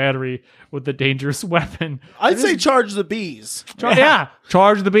 and battery with a dangerous weapon. I'd say charge the bees. Yeah,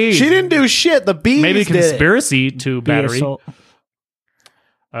 charge the bees. She didn't do shit. The bees Maybe did it. conspiracy to Bee battery. assault.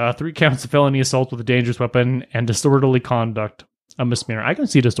 3 counts of felony assault with a dangerous weapon and disorderly conduct. A misdemeanor. I can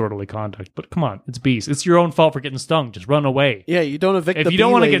see disorderly conduct, but come on, it's bees. It's your own fault for getting stung. Just run away. Yeah, you don't evict If the you don't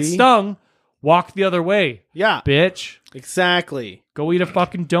bee want to get lady. stung, walk the other way, Yeah, bitch. exactly. Go eat a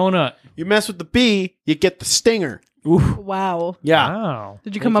fucking donut. You mess with the bee, you get the stinger. Wow. Yeah, Wow.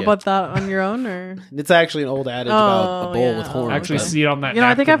 Did you Thank come up you. with that on your own or? it's actually an old adage about a bull yeah. with horns. I actually but- see it on that. You know,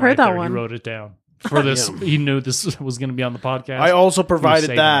 I think napkin I've heard right that there. one. He wrote it down for this. Yeah. He knew this was going to be on the podcast. I also provided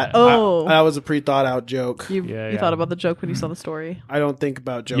saving that. that. Oh. that was a pre-thought out joke. You Yeah. thought about the joke when you saw the story. I don't think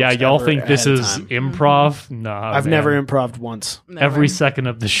about jokes. yeah, y'all ever think this ahead of is time. improv? Nah, I've man. never improved once. Never. Every second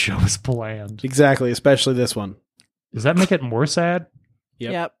of the show is planned. Exactly, especially this one. Does that make it more sad?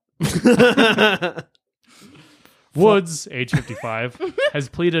 Yep. Yep. Woods, age 55, has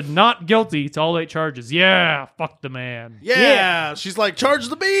pleaded not guilty to all 8 charges. Yeah, fuck the man. Yeah. She's like, charge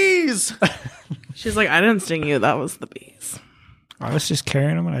the bees. She's like, I didn't sting you. That was the bees. I was just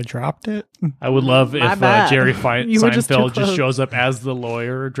carrying them and I dropped it. I would love My if bad. Jerry You were just too Seinfeld just close. shows up as the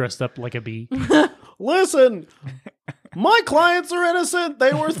lawyer dressed up like a bee. Listen, my clients are innocent.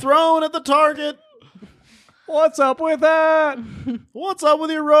 They were thrown at the target. What's up with that? What's up with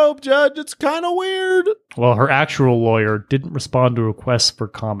your robe, Judge? It's kind of weird. Well, her actual lawyer didn't respond to requests for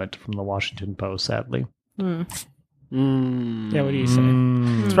comment from the Washington Post, sadly. Yeah, what do you say?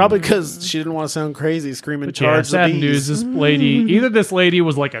 It's probably because she didn't want to sound crazy, screaming, But yeah, charge the sad bees. news. This lady, either this lady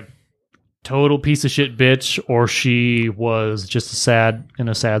was like a total piece of shit bitch, or she was just in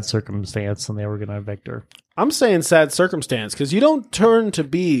a sad circumstance, and they were going to evict her. I'm saying sad circumstance because you don't turn to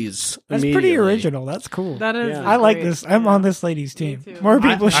bees. That's pretty immediately. original. That's cool. That is. Yeah. I like great. this. I'm Yeah. on this lady's team. too. More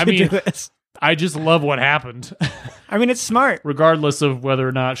people I should mean- do this. I just love what happened, I mean, it's smart. regardless of whether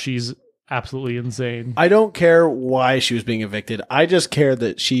or not she's absolutely insane. I don't care why she was being evicted. I just care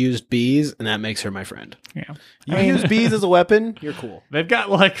that she used bees, and that makes her my friend. Yeah. You use bees as a weapon, you're cool. They've got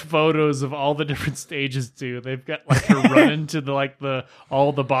like photos of all the different stages too. They've got like her running to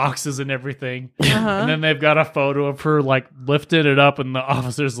all the boxes and everything, and then they've got a photo of her like lifting it up, and the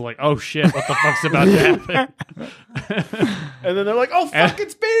officers are like, "Oh shit, what the fuck's about to happen?" And then they're like, "Oh fuck,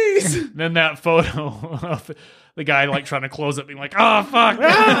 it's bees!" Then that photo of the guy like trying to close it, being like, "Oh fuck."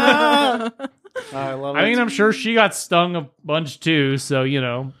 I love it. I mean, I'm sure she got stung a bunch too, so you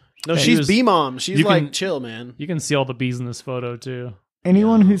know. no, She she's was- bee mom. She's you like, can- chill, man. You can see all the bees in this photo too.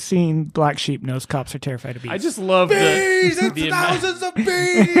 Anyone who's seen Black Sheep knows cops are terrified of bees. I just love Bees! the It's thousands of I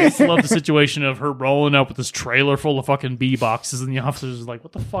bees! just love the situation of her rolling up with this trailer full of fucking bee boxes, and the officers are like,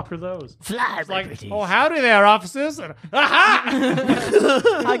 "What the fuck are those?" fly Like, "Oh, howdy there, officers!" And,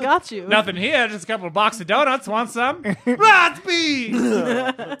 aha! I got you. Nothing here, just a couple of boxes of donuts. Want some? Rats, bees.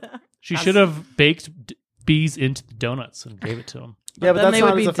 She should have baked bees into the donuts and gave it to them. Yeah, but then that's they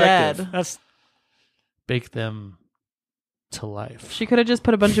not would as be effective. dead. That's Bake them to life. She could have just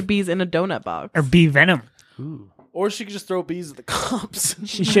put a bunch of bees in a donut box. or bee venom. Ooh. Or she could just throw bees at the cops.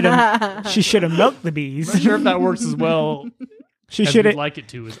 She should have. She should have milked the bees. Not sure if that works as well She as should we'd have. like it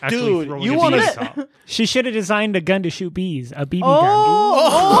to. Is actually Dude, throwing you a wanna- bee on top. She should have designed a gun to shoot bees. A BB gun.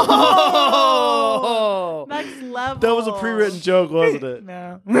 Oh! Next level. That was a pre-written joke, wasn't it?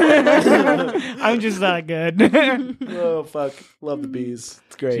 No, I'm just not good. Oh fuck! Love the bees.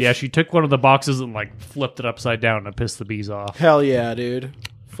 It's great. Yeah, she took one of the boxes and like flipped it upside down and pissed the bees off. Hell yeah, dude.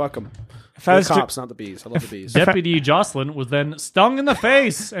 Fuck them. If I The was to- cops, not the bees. I love the bees. Deputy Jocelyn was then stung in the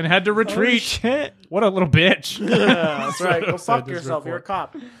face and had to retreat. shit. What a little bitch. Yeah, that's right. Go So fuck this yourself. You're a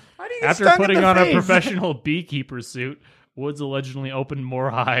report. cop. After putting on a professional beekeeper suit, Woods allegedly opened more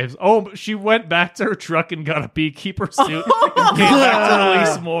hives. Oh, but she went back to her truck and got a beekeeper suit and came back to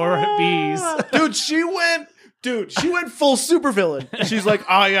release more bees. Dude, she went full supervillain. She's like,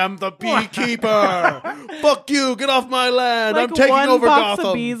 I am the beekeeper. Fuck you. Get off my land. Like I'm taking one over box Gotham.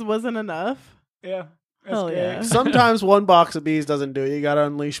 of bees wasn't enough. Yeah. Hell yeah. Sometimes one box of bees doesn't do it. You got to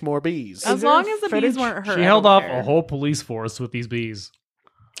unleash more bees. As there long a as the fetish? bees weren't hurt. She I held don't off care. a whole police force with these bees.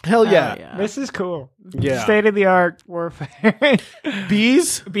 Hell Oh, yeah. This is cool. Yeah. State of the art warfare.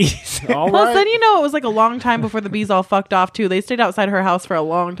 Bees? Bees. All Plus, right. then you know it was like a long time before the bees all fucked off too. They stayed outside her house for a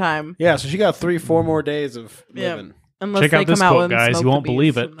long time. Yeah, so she got 3-4 more days of Yeah. living. Unless Check they out this come out quote, and guys. smoke You won't the bees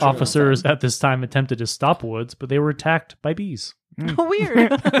believe it. from the Officers at this time attempted to stop Woods, but they were attacked by bees.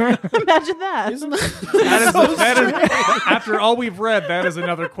 Weird. Imagine that. Isn't that, That is, after all we've read, that is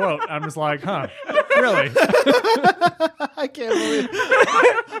another quote. I'm just like, huh, really? I can't believe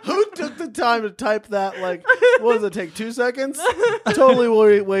who took the time to type that. Like, what does it take? 2 seconds? Totally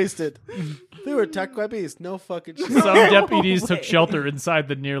wasted. They were attacked by bees. No fucking shit. Some deputies took shelter inside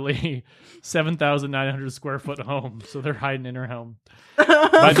the nearly 7,900 square foot home, so they're hiding in her home.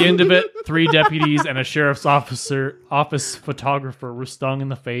 By the end of it, 3 deputies and a sheriff's office photographer were stung in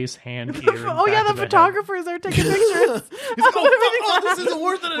the face, hand, ear, and Oh yeah, back the of head. photographers are taking pictures. He's like, oh, this isn't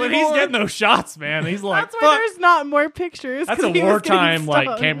worth it anymore. But he's getting those shots, man. He's like, That's why fuck. there's not more pictures. That's 'cause a he was getting wartime like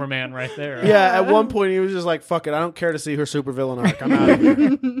stung. cameraman right there. Yeah, at one point he was just like, fuck it, I don't care to see her supervillain arc. I'm out of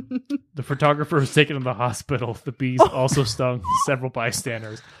here. The photographer was taken to the hospital. The bees also stung several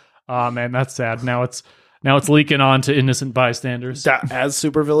bystanders. Man, that's sad. Now it's leaking on to innocent bystanders. As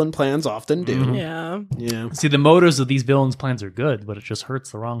supervillain plans often do. Yeah. Yeah. See, the motives of these villains' plans are good, but it just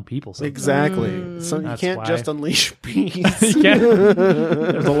hurts the wrong people. sometimes. Exactly. So you That's can't why. just unleash bees You can't-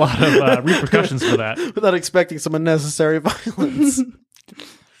 There's a lot of repercussions for that. without expecting some unnecessary violence.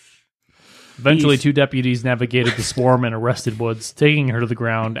 Eventually, 2 deputies navigated the swarm and arrested Woods, taking her to the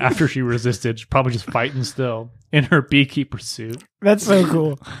ground after she resisted, probably just fighting still. in her beekeeper suit. That's so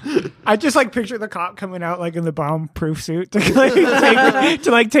cool. I just like picture the cop coming out like in the bomb-proof suit to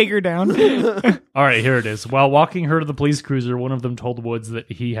take her down. All right, here it is. While walking her to the police cruiser, one of them told Woods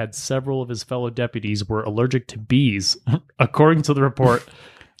that he had several of his fellow deputies were allergic to bees. According to the report,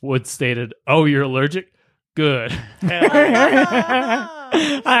 Woods stated, "Oh, you're allergic? Good."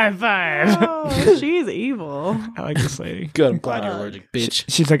 High five. Oh, she's evil. I like this lady. Good. I'm glad you're allergic, bitch.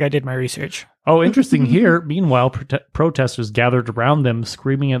 She's like, I did my research. Oh, interesting here. Meanwhile, protesters gathered around them,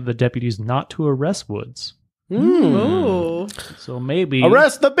 screaming at the deputies not to arrest Woods. Oh. So maybe...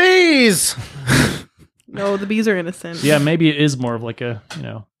 Arrest the bees! No, the bees are innocent. Yeah, maybe it is more of like a,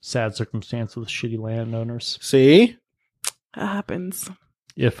 sad circumstance with shitty landowners. See? That happens.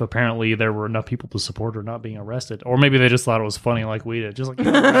 If apparently there were enough people to support her not being arrested. Or maybe they just thought it was funny like we did. Just like,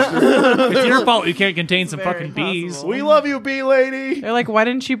 it's your fault you can't contain some Very fucking bees. possible. We love you, bee lady! They're like, why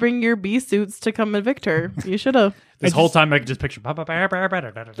didn't you bring your bee suits to come evict her? You should have. This whole time I could just picture... all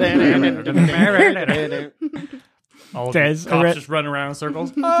Des, cops just running around in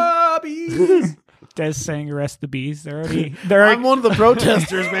circles. Bees! Des saying arrest the bees. They're I'm one of the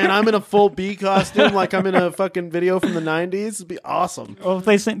protesters, man. I'm in a full bee costume like I'm in a fucking video from the 90s. It'd be awesome. well, if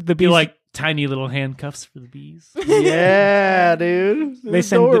they sent the Be bees like tiny little handcuffs for the bees. Yeah, dude. They It's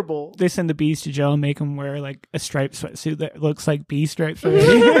send adorable. they send the bees to jail and make them wear like a striped sweatsuit that looks like bee stripes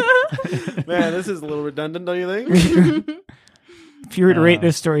already. Man, this is a little redundant, don't you think? If you were to rate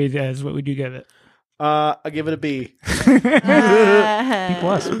this story, Des, what would you give it? I give it a B. B+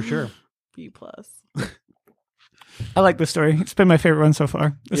 for sure. B plus. I like this story. It's been my favorite one so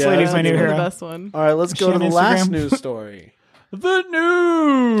far. This Yeah, lady's my that's new one The hero. best one. All right, let's go to the Share on last Instagram. news story. The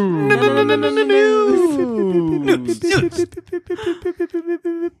news.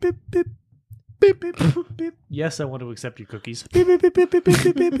 Yes, I want to accept your cookies.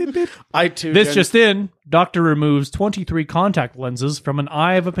 I too. This just in. Doctor removes 23 contact lenses from an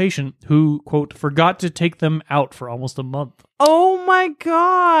eye of a patient who, quote, forgot to take them out for almost a month. Oh my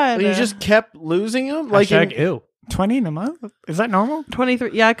god. You just kept losing them? Like Hashtag ew. 20 in a month? Is that normal?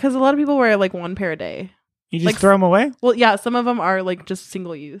 23. Yeah, because a lot of people wear like one pair a day. You just Like- throw them away? Well, yeah, some of them are like just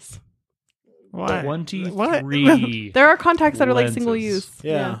single use. Why? 23. There are contacts that are like single Lenses. use.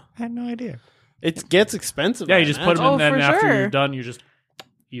 Yeah. I had no idea. It gets expensive. Yeah, I you just put them Oh, in, then for after sure. you're done, you just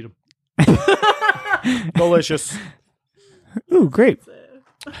eat them. Delicious. Ooh, great.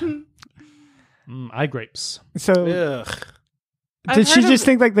 Eye grapes. So Ugh. I've did she heard just of-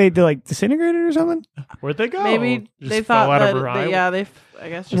 think like they like disintegrated or something? Where'd they go? Maybe Just they fell thought out that. of her eye. I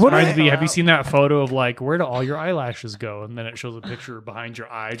guess. Just What Reminds me, fell have you out. seen that photo of like, where do all your eyelashes go? And then it shows a picture behind your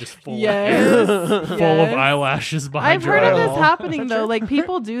eye just full, Yes. full of Yes. eyelashes behind I've your heard of eyeball. this happening though. Like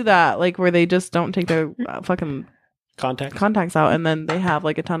people do that, like where they just don't take their fucking Contact. contacts out, and then they have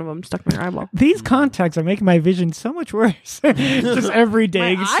like a ton of them stuck in their eyeball. These contacts are making my vision so much worse. Just every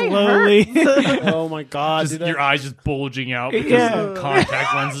day, My eye slowly. hurts. Oh my god. Just dude, that- your eyes just bulging out because Yeah. the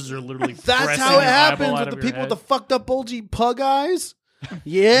contact lenses are literally That's pressing how it your happens eyeball out with of the your people with the head. fucked up bulgy pug eyes.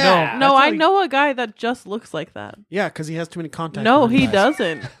 Yeah. No, That's I like- know a guy that just looks like that. Yeah, because he has too many contacts. No, behind he his eyes.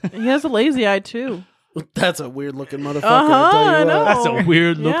 doesn't. He has a lazy eye too. That's a weird looking motherfucker. Uh-huh, I'll tell I you know. what. That's a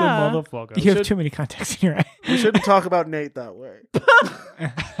weird looking Yeah. motherfucker. You have should- too many contacts in your eye. We shouldn't talk about Nate that way.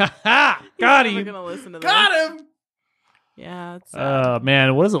 Got We're him. gonna listen to this. Got him. Yeah, it's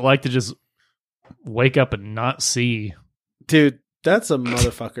Man, what is it like to just wake up and not see? Dude, that's a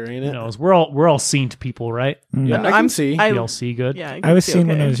motherfucker, ain't You it? know, we're all seeing people, right? Yeah, Mm. I can see. I, Y'all see good. yeah, I was see seeing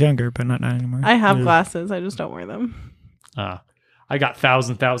when I okay. was younger, but not now anymore. I have Yeah. glasses. I just don't wear them. I got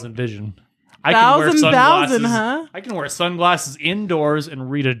thousand vision. I Thousand, huh? I can wear sunglasses indoors and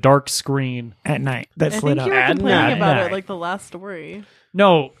read a dark screen. At night. That's I lit think up. you were At complaining night. about Night. it like the last story.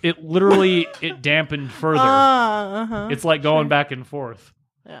 No, it literally it dampened further. Uh-huh. It's like going back and forth.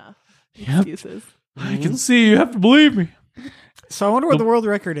 Yeah. Yep. Excuses. I can see. You have to believe me. So I wonder what the world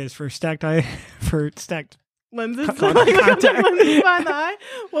record is for stacked eye for stacked. Lenses. Contact. Lenses behind the eye.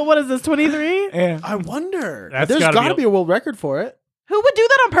 Well, what is this? 23? Yeah. I wonder. That's There's gotta got to be be a world record for it. Who would do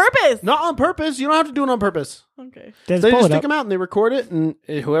that on purpose? Not on purpose. You don't have to do it on purpose. Okay. Des, They pull just it stick up. them out and they record it, and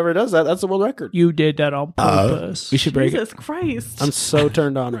whoever does that, that's the world record. You did that on purpose. We should break it. Jesus Christ. I'm so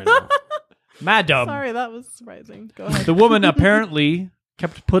turned on right now. Madam. Sorry, that was surprising. Go ahead. The woman apparently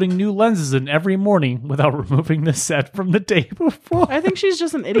kept putting new lenses in every morning without removing the set from the day before. I think she's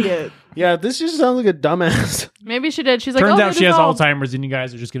just an idiot. Yeah, this just sounds like a dumbass. Maybe she did. She's like, Turns oh, out they she has dissolved. Alzheimer's, and you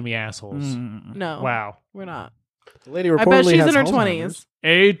guys are just going to be assholes. No. Wow. We're not. The lady I reportedly bet she's has in her Alzheimer's. 20s.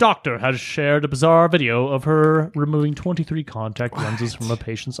 A doctor has shared a bizarre video of her removing 23 contact lenses from a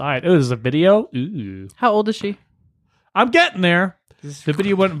patient's eye. Oh, there's a video? Ooh. How old is she? I'm getting there. The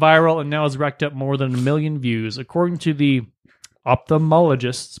video went viral and now has racked up more than 1 million views. According to the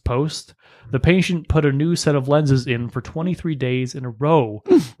ophthalmologist's post, the patient put a new set of lenses in for 23 days in a row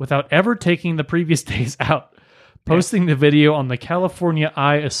without ever taking the previous days out. Posting the video on the California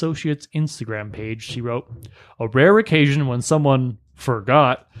Eye Associates Instagram page, she wrote, "A rare occasion when someone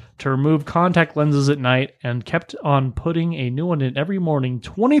forgot to remove contact lenses at night and kept on putting a new one in every morning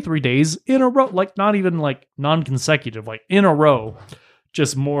 23 days in a row." Like, not even like non-consecutive, like in a row.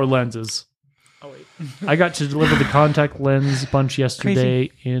 Just more lenses. Oh, wait. I got to deliver the contact lens bunch yesterday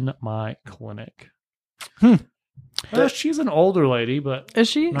in my clinic. She's an older lady, but Is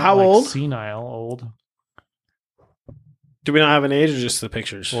she? not How like old? senile old. Do we not have an age or just the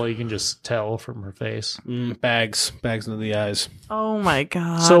pictures? Well, you can just tell from her face. Bags under the eyes. Oh my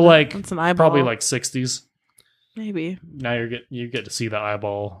god. So, like, it's an eyeball. Probably like 60s. maybe. Now you get to see the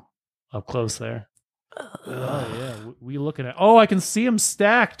eyeball up close there. Oh yeah, we looking at. Oh, I can see them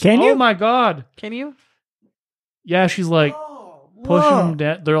stacked. Can Oh you? my god. Can you? Yeah, she's like pushing them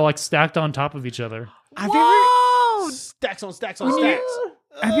down. They're like stacked on top of each other. Have you ever, Stacks on stacks When you-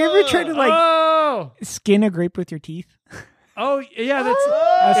 have you ever tried to like Oh, skin a grape with your teeth? oh yeah, that's.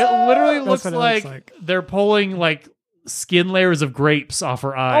 That's- It literally that's looks what it like, looks like. they're pulling like skin layers of grapes off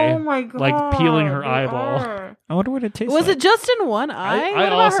her eye. Oh my god. like peeling her they eyeball. are. I wonder what it tastes Was like. it just in one eye? I What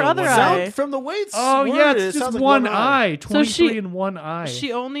about also her other wonder. eye? Sound from the way it's Oh yeah, worded, it's it just sounds like one eye. 23 she- in one eye.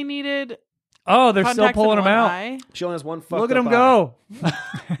 She only needed Oh, they're still contacts in pulling them one out. eye. She only has one fucked Look at up them eye. go.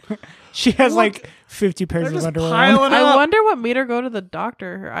 She has Look. like 50 pairs They're of just underwear. piling I up. wonder what made her go to the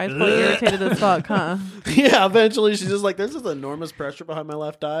doctor. Her eyes probably irritated as fuck, huh? Yeah, eventually she's just like, there's just enormous pressure behind my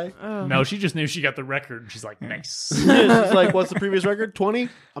left eye. Oh. No, she just knew she got the record. She's like, nice. She's like, what's the previous record? 20?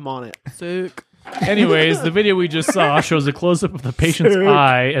 I'm on it. Sick. Anyways, the video we just saw shows a close-up of the patient's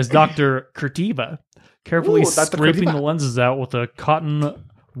eye as Dr. Kurtiva carefully Ooh, Dr. scraping Kurtiva. the lenses out with a cotton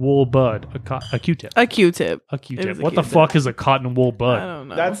wool bud, a Q-tip. A Q-tip. A It Q-tip. was a What the Q-tip. fuck is a cotton wool I bud? don't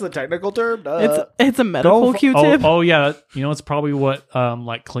know. That's the technical term? it's a medical Q-tip. Oh yeah, you know it's probably what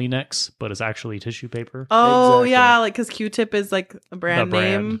like Kleenex, but it's actually tissue paper. Oh Exactly. yeah, like because Q-tip is like a brand The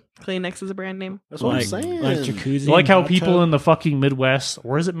brand. name. Kleenex is a brand name. That's what I'm saying. Like jacuzzi. Like how and hot people tub. in the fucking Midwest,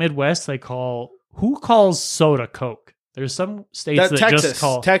 or is it Midwest? Who calls soda Coke? There's some states that Texas. just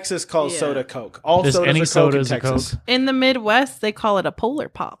call. Texas calls Yeah. soda Coke. All Just sodas any are soda Coke in is a Texas. In the Midwest, they call it a Polar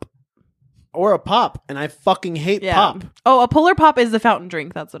Pop. Or a pop, and I fucking hate Yeah. pop. Oh, a Polar Pop is the fountain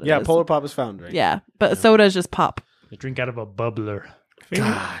drink. That's what it is. Yeah, Polar Pop is found, right? Yeah, but soda is just pop. They drink out of a bubbler.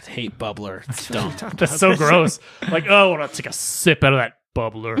 God, hate bubbler. It's dumb. That's so gross. Like, oh, I want to take a sip out of that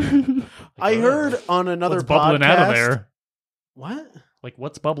bubbler. I heard on another What's bubbling out of podcast- there? What? Like,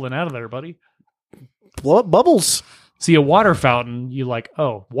 what's bubbling out of there, buddy? Blow up bubbles. See, a water fountain, you like,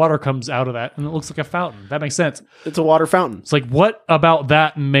 oh, water comes out of that, and it looks like a fountain. That makes sense. It's a water fountain. It's like, what about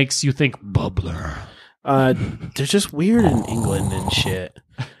that makes you think bubbler? They're just weird in England and shit.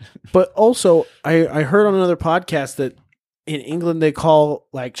 But also, I heard on another podcast that in England they call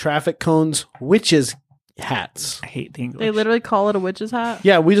like traffic cones witches' hats. I hate the English. They literally call it a witch's hat.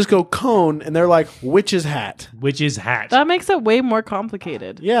 Yeah, we just go cone, and they're like witch's hat. Which is hat. That makes it way more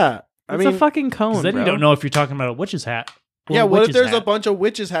complicated. Yeah, I It's mean, a fucking cone. Because then you bro. don't know if you're talking about a witch's hat. or yeah. a What if witch's there's a hat. bunch of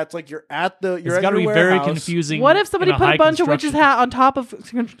witches' hats? Like you're at the It's at got to be your very warehouse. confusing. What if somebody in put high a bunch of witch's construction- hat on top of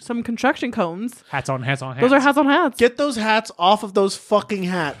some construction cones? Hats on hats on hats. Those are hats on hats. Get those hats off of those fucking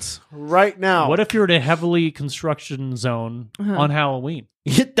hats right now. What if you're in a heavily construction zone on Halloween?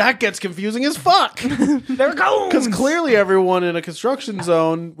 That gets confusing as fuck. They're cones. Because clearly everyone in a construction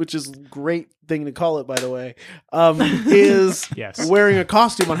zone, which is a great thing to call it, by the way, is Yes. wearing a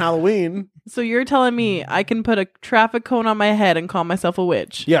costume on Halloween. So you're telling me I can put a traffic cone on my head and call myself a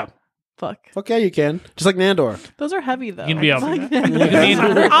witch? Yeah. Fuck. Fuck yeah, you can. Just like Nandor. Those are heavy though. You can be a- Like- you can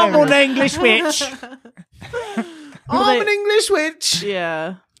be- I'm an English witch. I'm an English witch.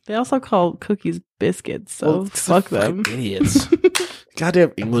 Yeah. They also call cookies biscuits, so fuck them. Idiots.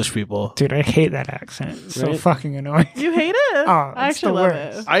 Goddamn English people. Dude, I hate that accent. It's so Right? fucking annoying. You hate it? Oh, I it's actually the love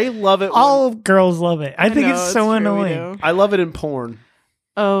worst. it. I love it. All girls love it. I think know, it's so true, we annoying. do. I love it in porn.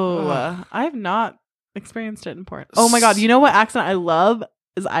 Oh, I've not experienced it in porn. Oh my god, you know what accent I love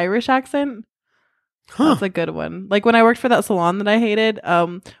is Irish accent. Huh. That's a good one. Like when I worked for that salon that I hated,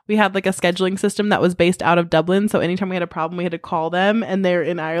 we had like a scheduling system that was based out of Dublin. So anytime we had a problem, we had to call them, and they're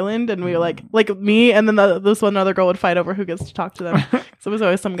in Ireland, and we were like me, and then this one other girl would fight over who gets to talk to them. So it was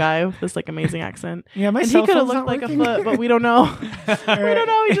always some guy with this like amazing accent, Yeah, my and he cell could have phone's looked not like a working. foot, but we don't know. We don't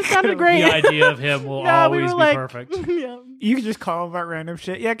know. He just sounded great. The idea of him will Yeah, we always were be like, perfect. yeah. You can just call about random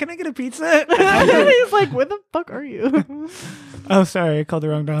shit. Yeah, can I get a pizza? He's like, "Where the fuck are you?" Oh, sorry, I called the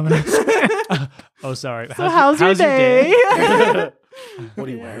wrong Domino's. Oh, sorry. So how's your day? What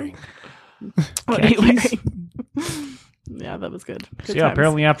are you wearing? What are you Khakis? wearing? Yeah, that was good. Good So yeah, times.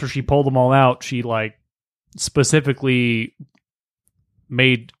 apparently after she pulled them all out, she like specifically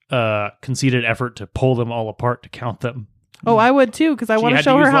made a conceited effort to pull them all apart to count them. Oh, I would too, because I She want to had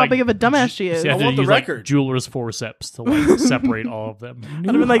show her use, how like, big of a dumbass she is. She had I to want the use like record. jeweler's forceps to like separate all of them. I'd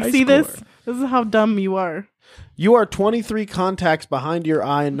have been like, high see this? score. This is how dumb you are. You are 23 contacts behind your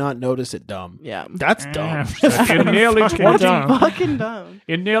eye and not notice it dumb. Yeah. That's dumb. In nearly Fucking 20 dumb. Fucking dumb.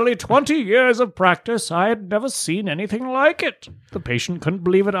 In nearly 20 years of practice, I had never seen anything like it. The patient couldn't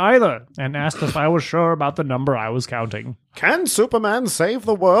believe it either and asked if I was sure about the number I was counting. Can Superman save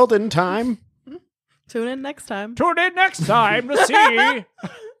the world in time? Tune in next time. Tune in next time to see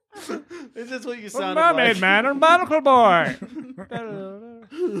Is this what you the Mermaid Man and Barnacle Boy.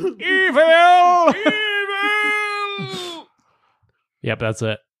 Evil! Yep, that's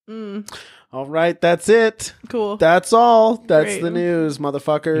it. All right, that's it. Cool. That's all. That's Great. the news,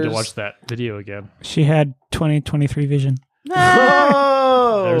 motherfuckers. Need to watch that video again. She had 2023 vision.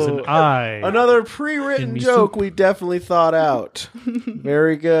 Oh, There's an eye. Another pre-written In me joke soup. we definitely thought out.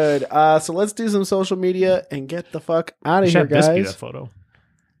 Very good. So let's do some social media and get the fuck out of here, Chef Biscuit, that guys. photo.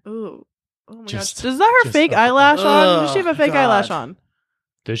 Ooh. Oh my Just- gosh. Does that her just fake a- eyelash on? Does she have a fake God. eyelash on?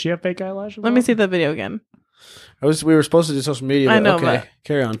 Does she have fake eyelashes? Let me see the video again. We were supposed to do social media. I but know, okay, but-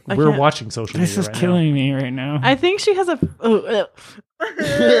 carry on. I We're can't- watching social This media is right killing me right now. I think she has a. Oh, now.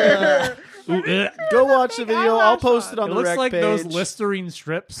 Ooh, Go watch the video. I'll eyelash post it on. on it the looks rec like page. those Listerine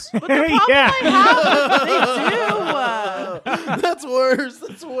strips. But the problem I have, they do. That's worse.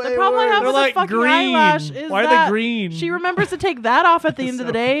 That's way The problem I have They're with like the fucking green. eyelash is Why are that they green? she remembers to take that off at the end of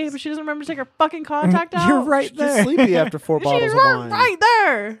the day, but she doesn't remember to take her fucking contact out. You're right She's there. sleepy after 4 bottles She's of wine. right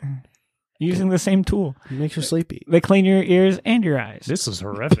there. Using the same tool. It makes her sleepy. They clean your ears and your eyes. This is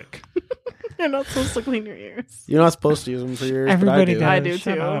horrific. You're not supposed to clean your ears. You're not supposed to use them for your ears, Everybody but I do. does. I do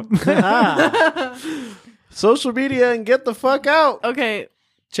Shut too. up. Ah. Social media and get the fuck out. Okay.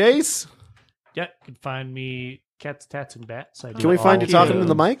 Chase, Yeah, you can find me Cats, Tats, and Bats. I do can we find you all talking to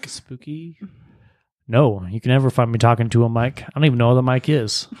the mic? Spooky. No, you can never find me talking to a mic. I don't even know what the mic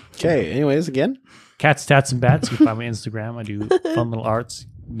is. Okay, anyways, again. Cats, Tats, and Bats. You can find me on Instagram. I do fun little arts,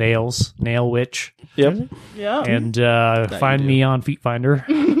 nails, nail witch, Yep. Yeah. and you find do. me on Feet Finder.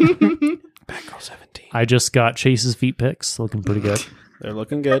 Batgirl 17. I just got Chase's feet pics, looking pretty good, They're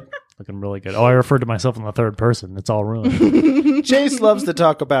looking good. looking really good. Oh, I referred to myself in the third person. It's all ruined. Chase loves to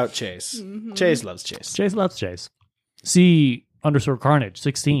talk about Chase. Chase loves Chase. Chase loves Chase. C_Carnage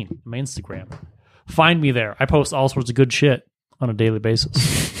 16 on my Instagram. Find me there. I post all sorts of good shit on a daily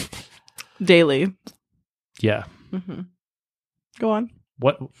basis. Daily. Yeah. Go on.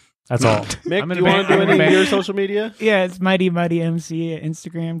 What? That's all. Mick, I'm do in you a want to band- do I'm in a any of band- your social media? Yeah, it's Mighty MC at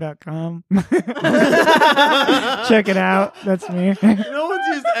Instagram.com. Check it out. That's me. No one's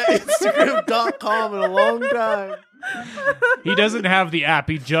used Instagram.com in a long time. He doesn't have the app.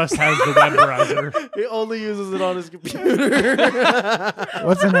 He just has the web browser. He only uses it on his computer.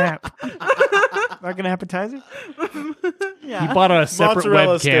 What's an app? Like an appetizer? Yeah. He bought a separate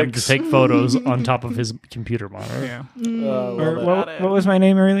Mozzarella webcam sticks. to take photos on top of his computer monitor. Yeah. Oh, Or love Got what, it. what was my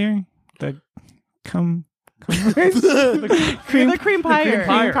name earlier? The cum it. The cream pie. Cream Pyre.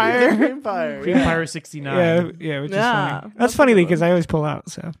 Cream Fire. Cream Pyre 69. yeah, which is Yeah, funny. That's that's funny a good because I always pull out.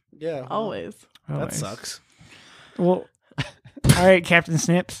 So Yeah. Always. That always. sucks. Well, all right, Captain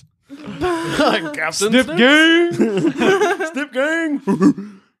Snips. Captain Snip gang. Snip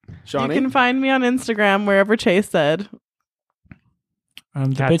gang. Shawnee? You can find me on Instagram wherever Chase said.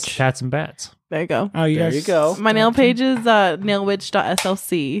 The Cats, bitch. Tats, and Bats. There you go. Oh, you There guys. you go. My nail page is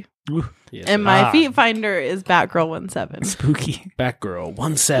nailwitch.slc. Yes, And my feet finder is Batgirl17. Spooky. Batgirl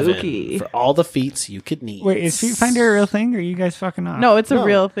 17 Spooky. for all the feets you could need. Wait, is Feet Finder a real thing, or are you guys fucking off? No, it's a No.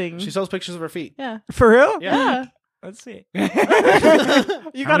 real thing. She sells pictures of her feet. Yeah. for real. Yeah. Let's see. You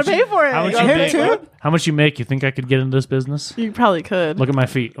gotta pay for it. How much gotta you pay make? for it. How much you make? You think I could get into this business? You probably could. Look at my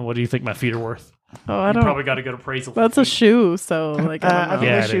feet. What do you think my feet are worth? Oh, I You don't. probably got a good appraisal. for That's a feet. shoe, so like I I don't think know.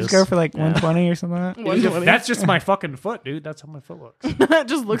 Yeah, the it shoes is. go for like 120 or something like that. 120. That's just my fucking foot, dude. That's how my foot looks. It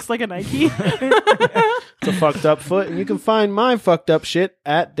just looks like a Nike. It's a fucked up foot. And you can find my fucked up shit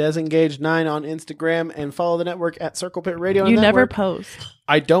at Desengaged9 on Instagram and follow the network at Circle Pit Radio. You never Network. post.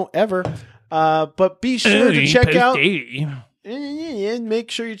 I don't ever. But be sure to check out. And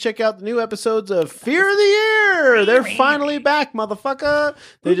make sure you check out the new episodes of Fear of the Year. They're finally back, motherfucker.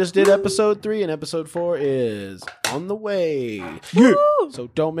 They just did episode 3, and episode 4 is on the way. So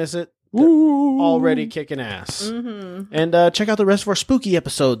don't miss it. They're already kicking ass. And check out the rest of our spooky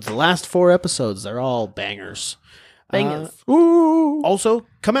episodes. The last 4 episodes, they're all bangers. Bangers. Also,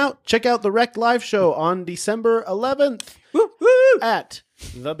 come out, check out the Wrecked Live show on December 11th. at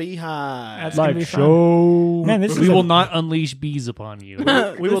the Beehive. That's gonna be Live fun. show. Man, this we is will a- not unleash bees upon you.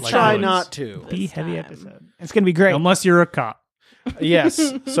 We will Like try bugs. not to. Bee This heavy time. episode. It's gonna be great. Unless you're a cop. Yes.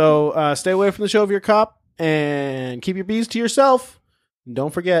 So stay away from the show if you're a cop and keep your bees to yourself. And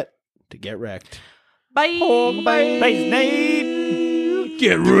don't forget to get wrecked. Bye. Bye. Bye, Nate.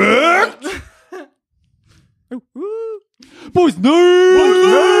 Get wrecked! Boys, no!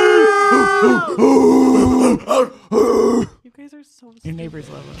 You guys are so Your neighbors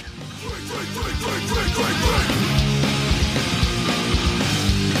love it. Drink, drink, drink, drink, drink, drink, drink.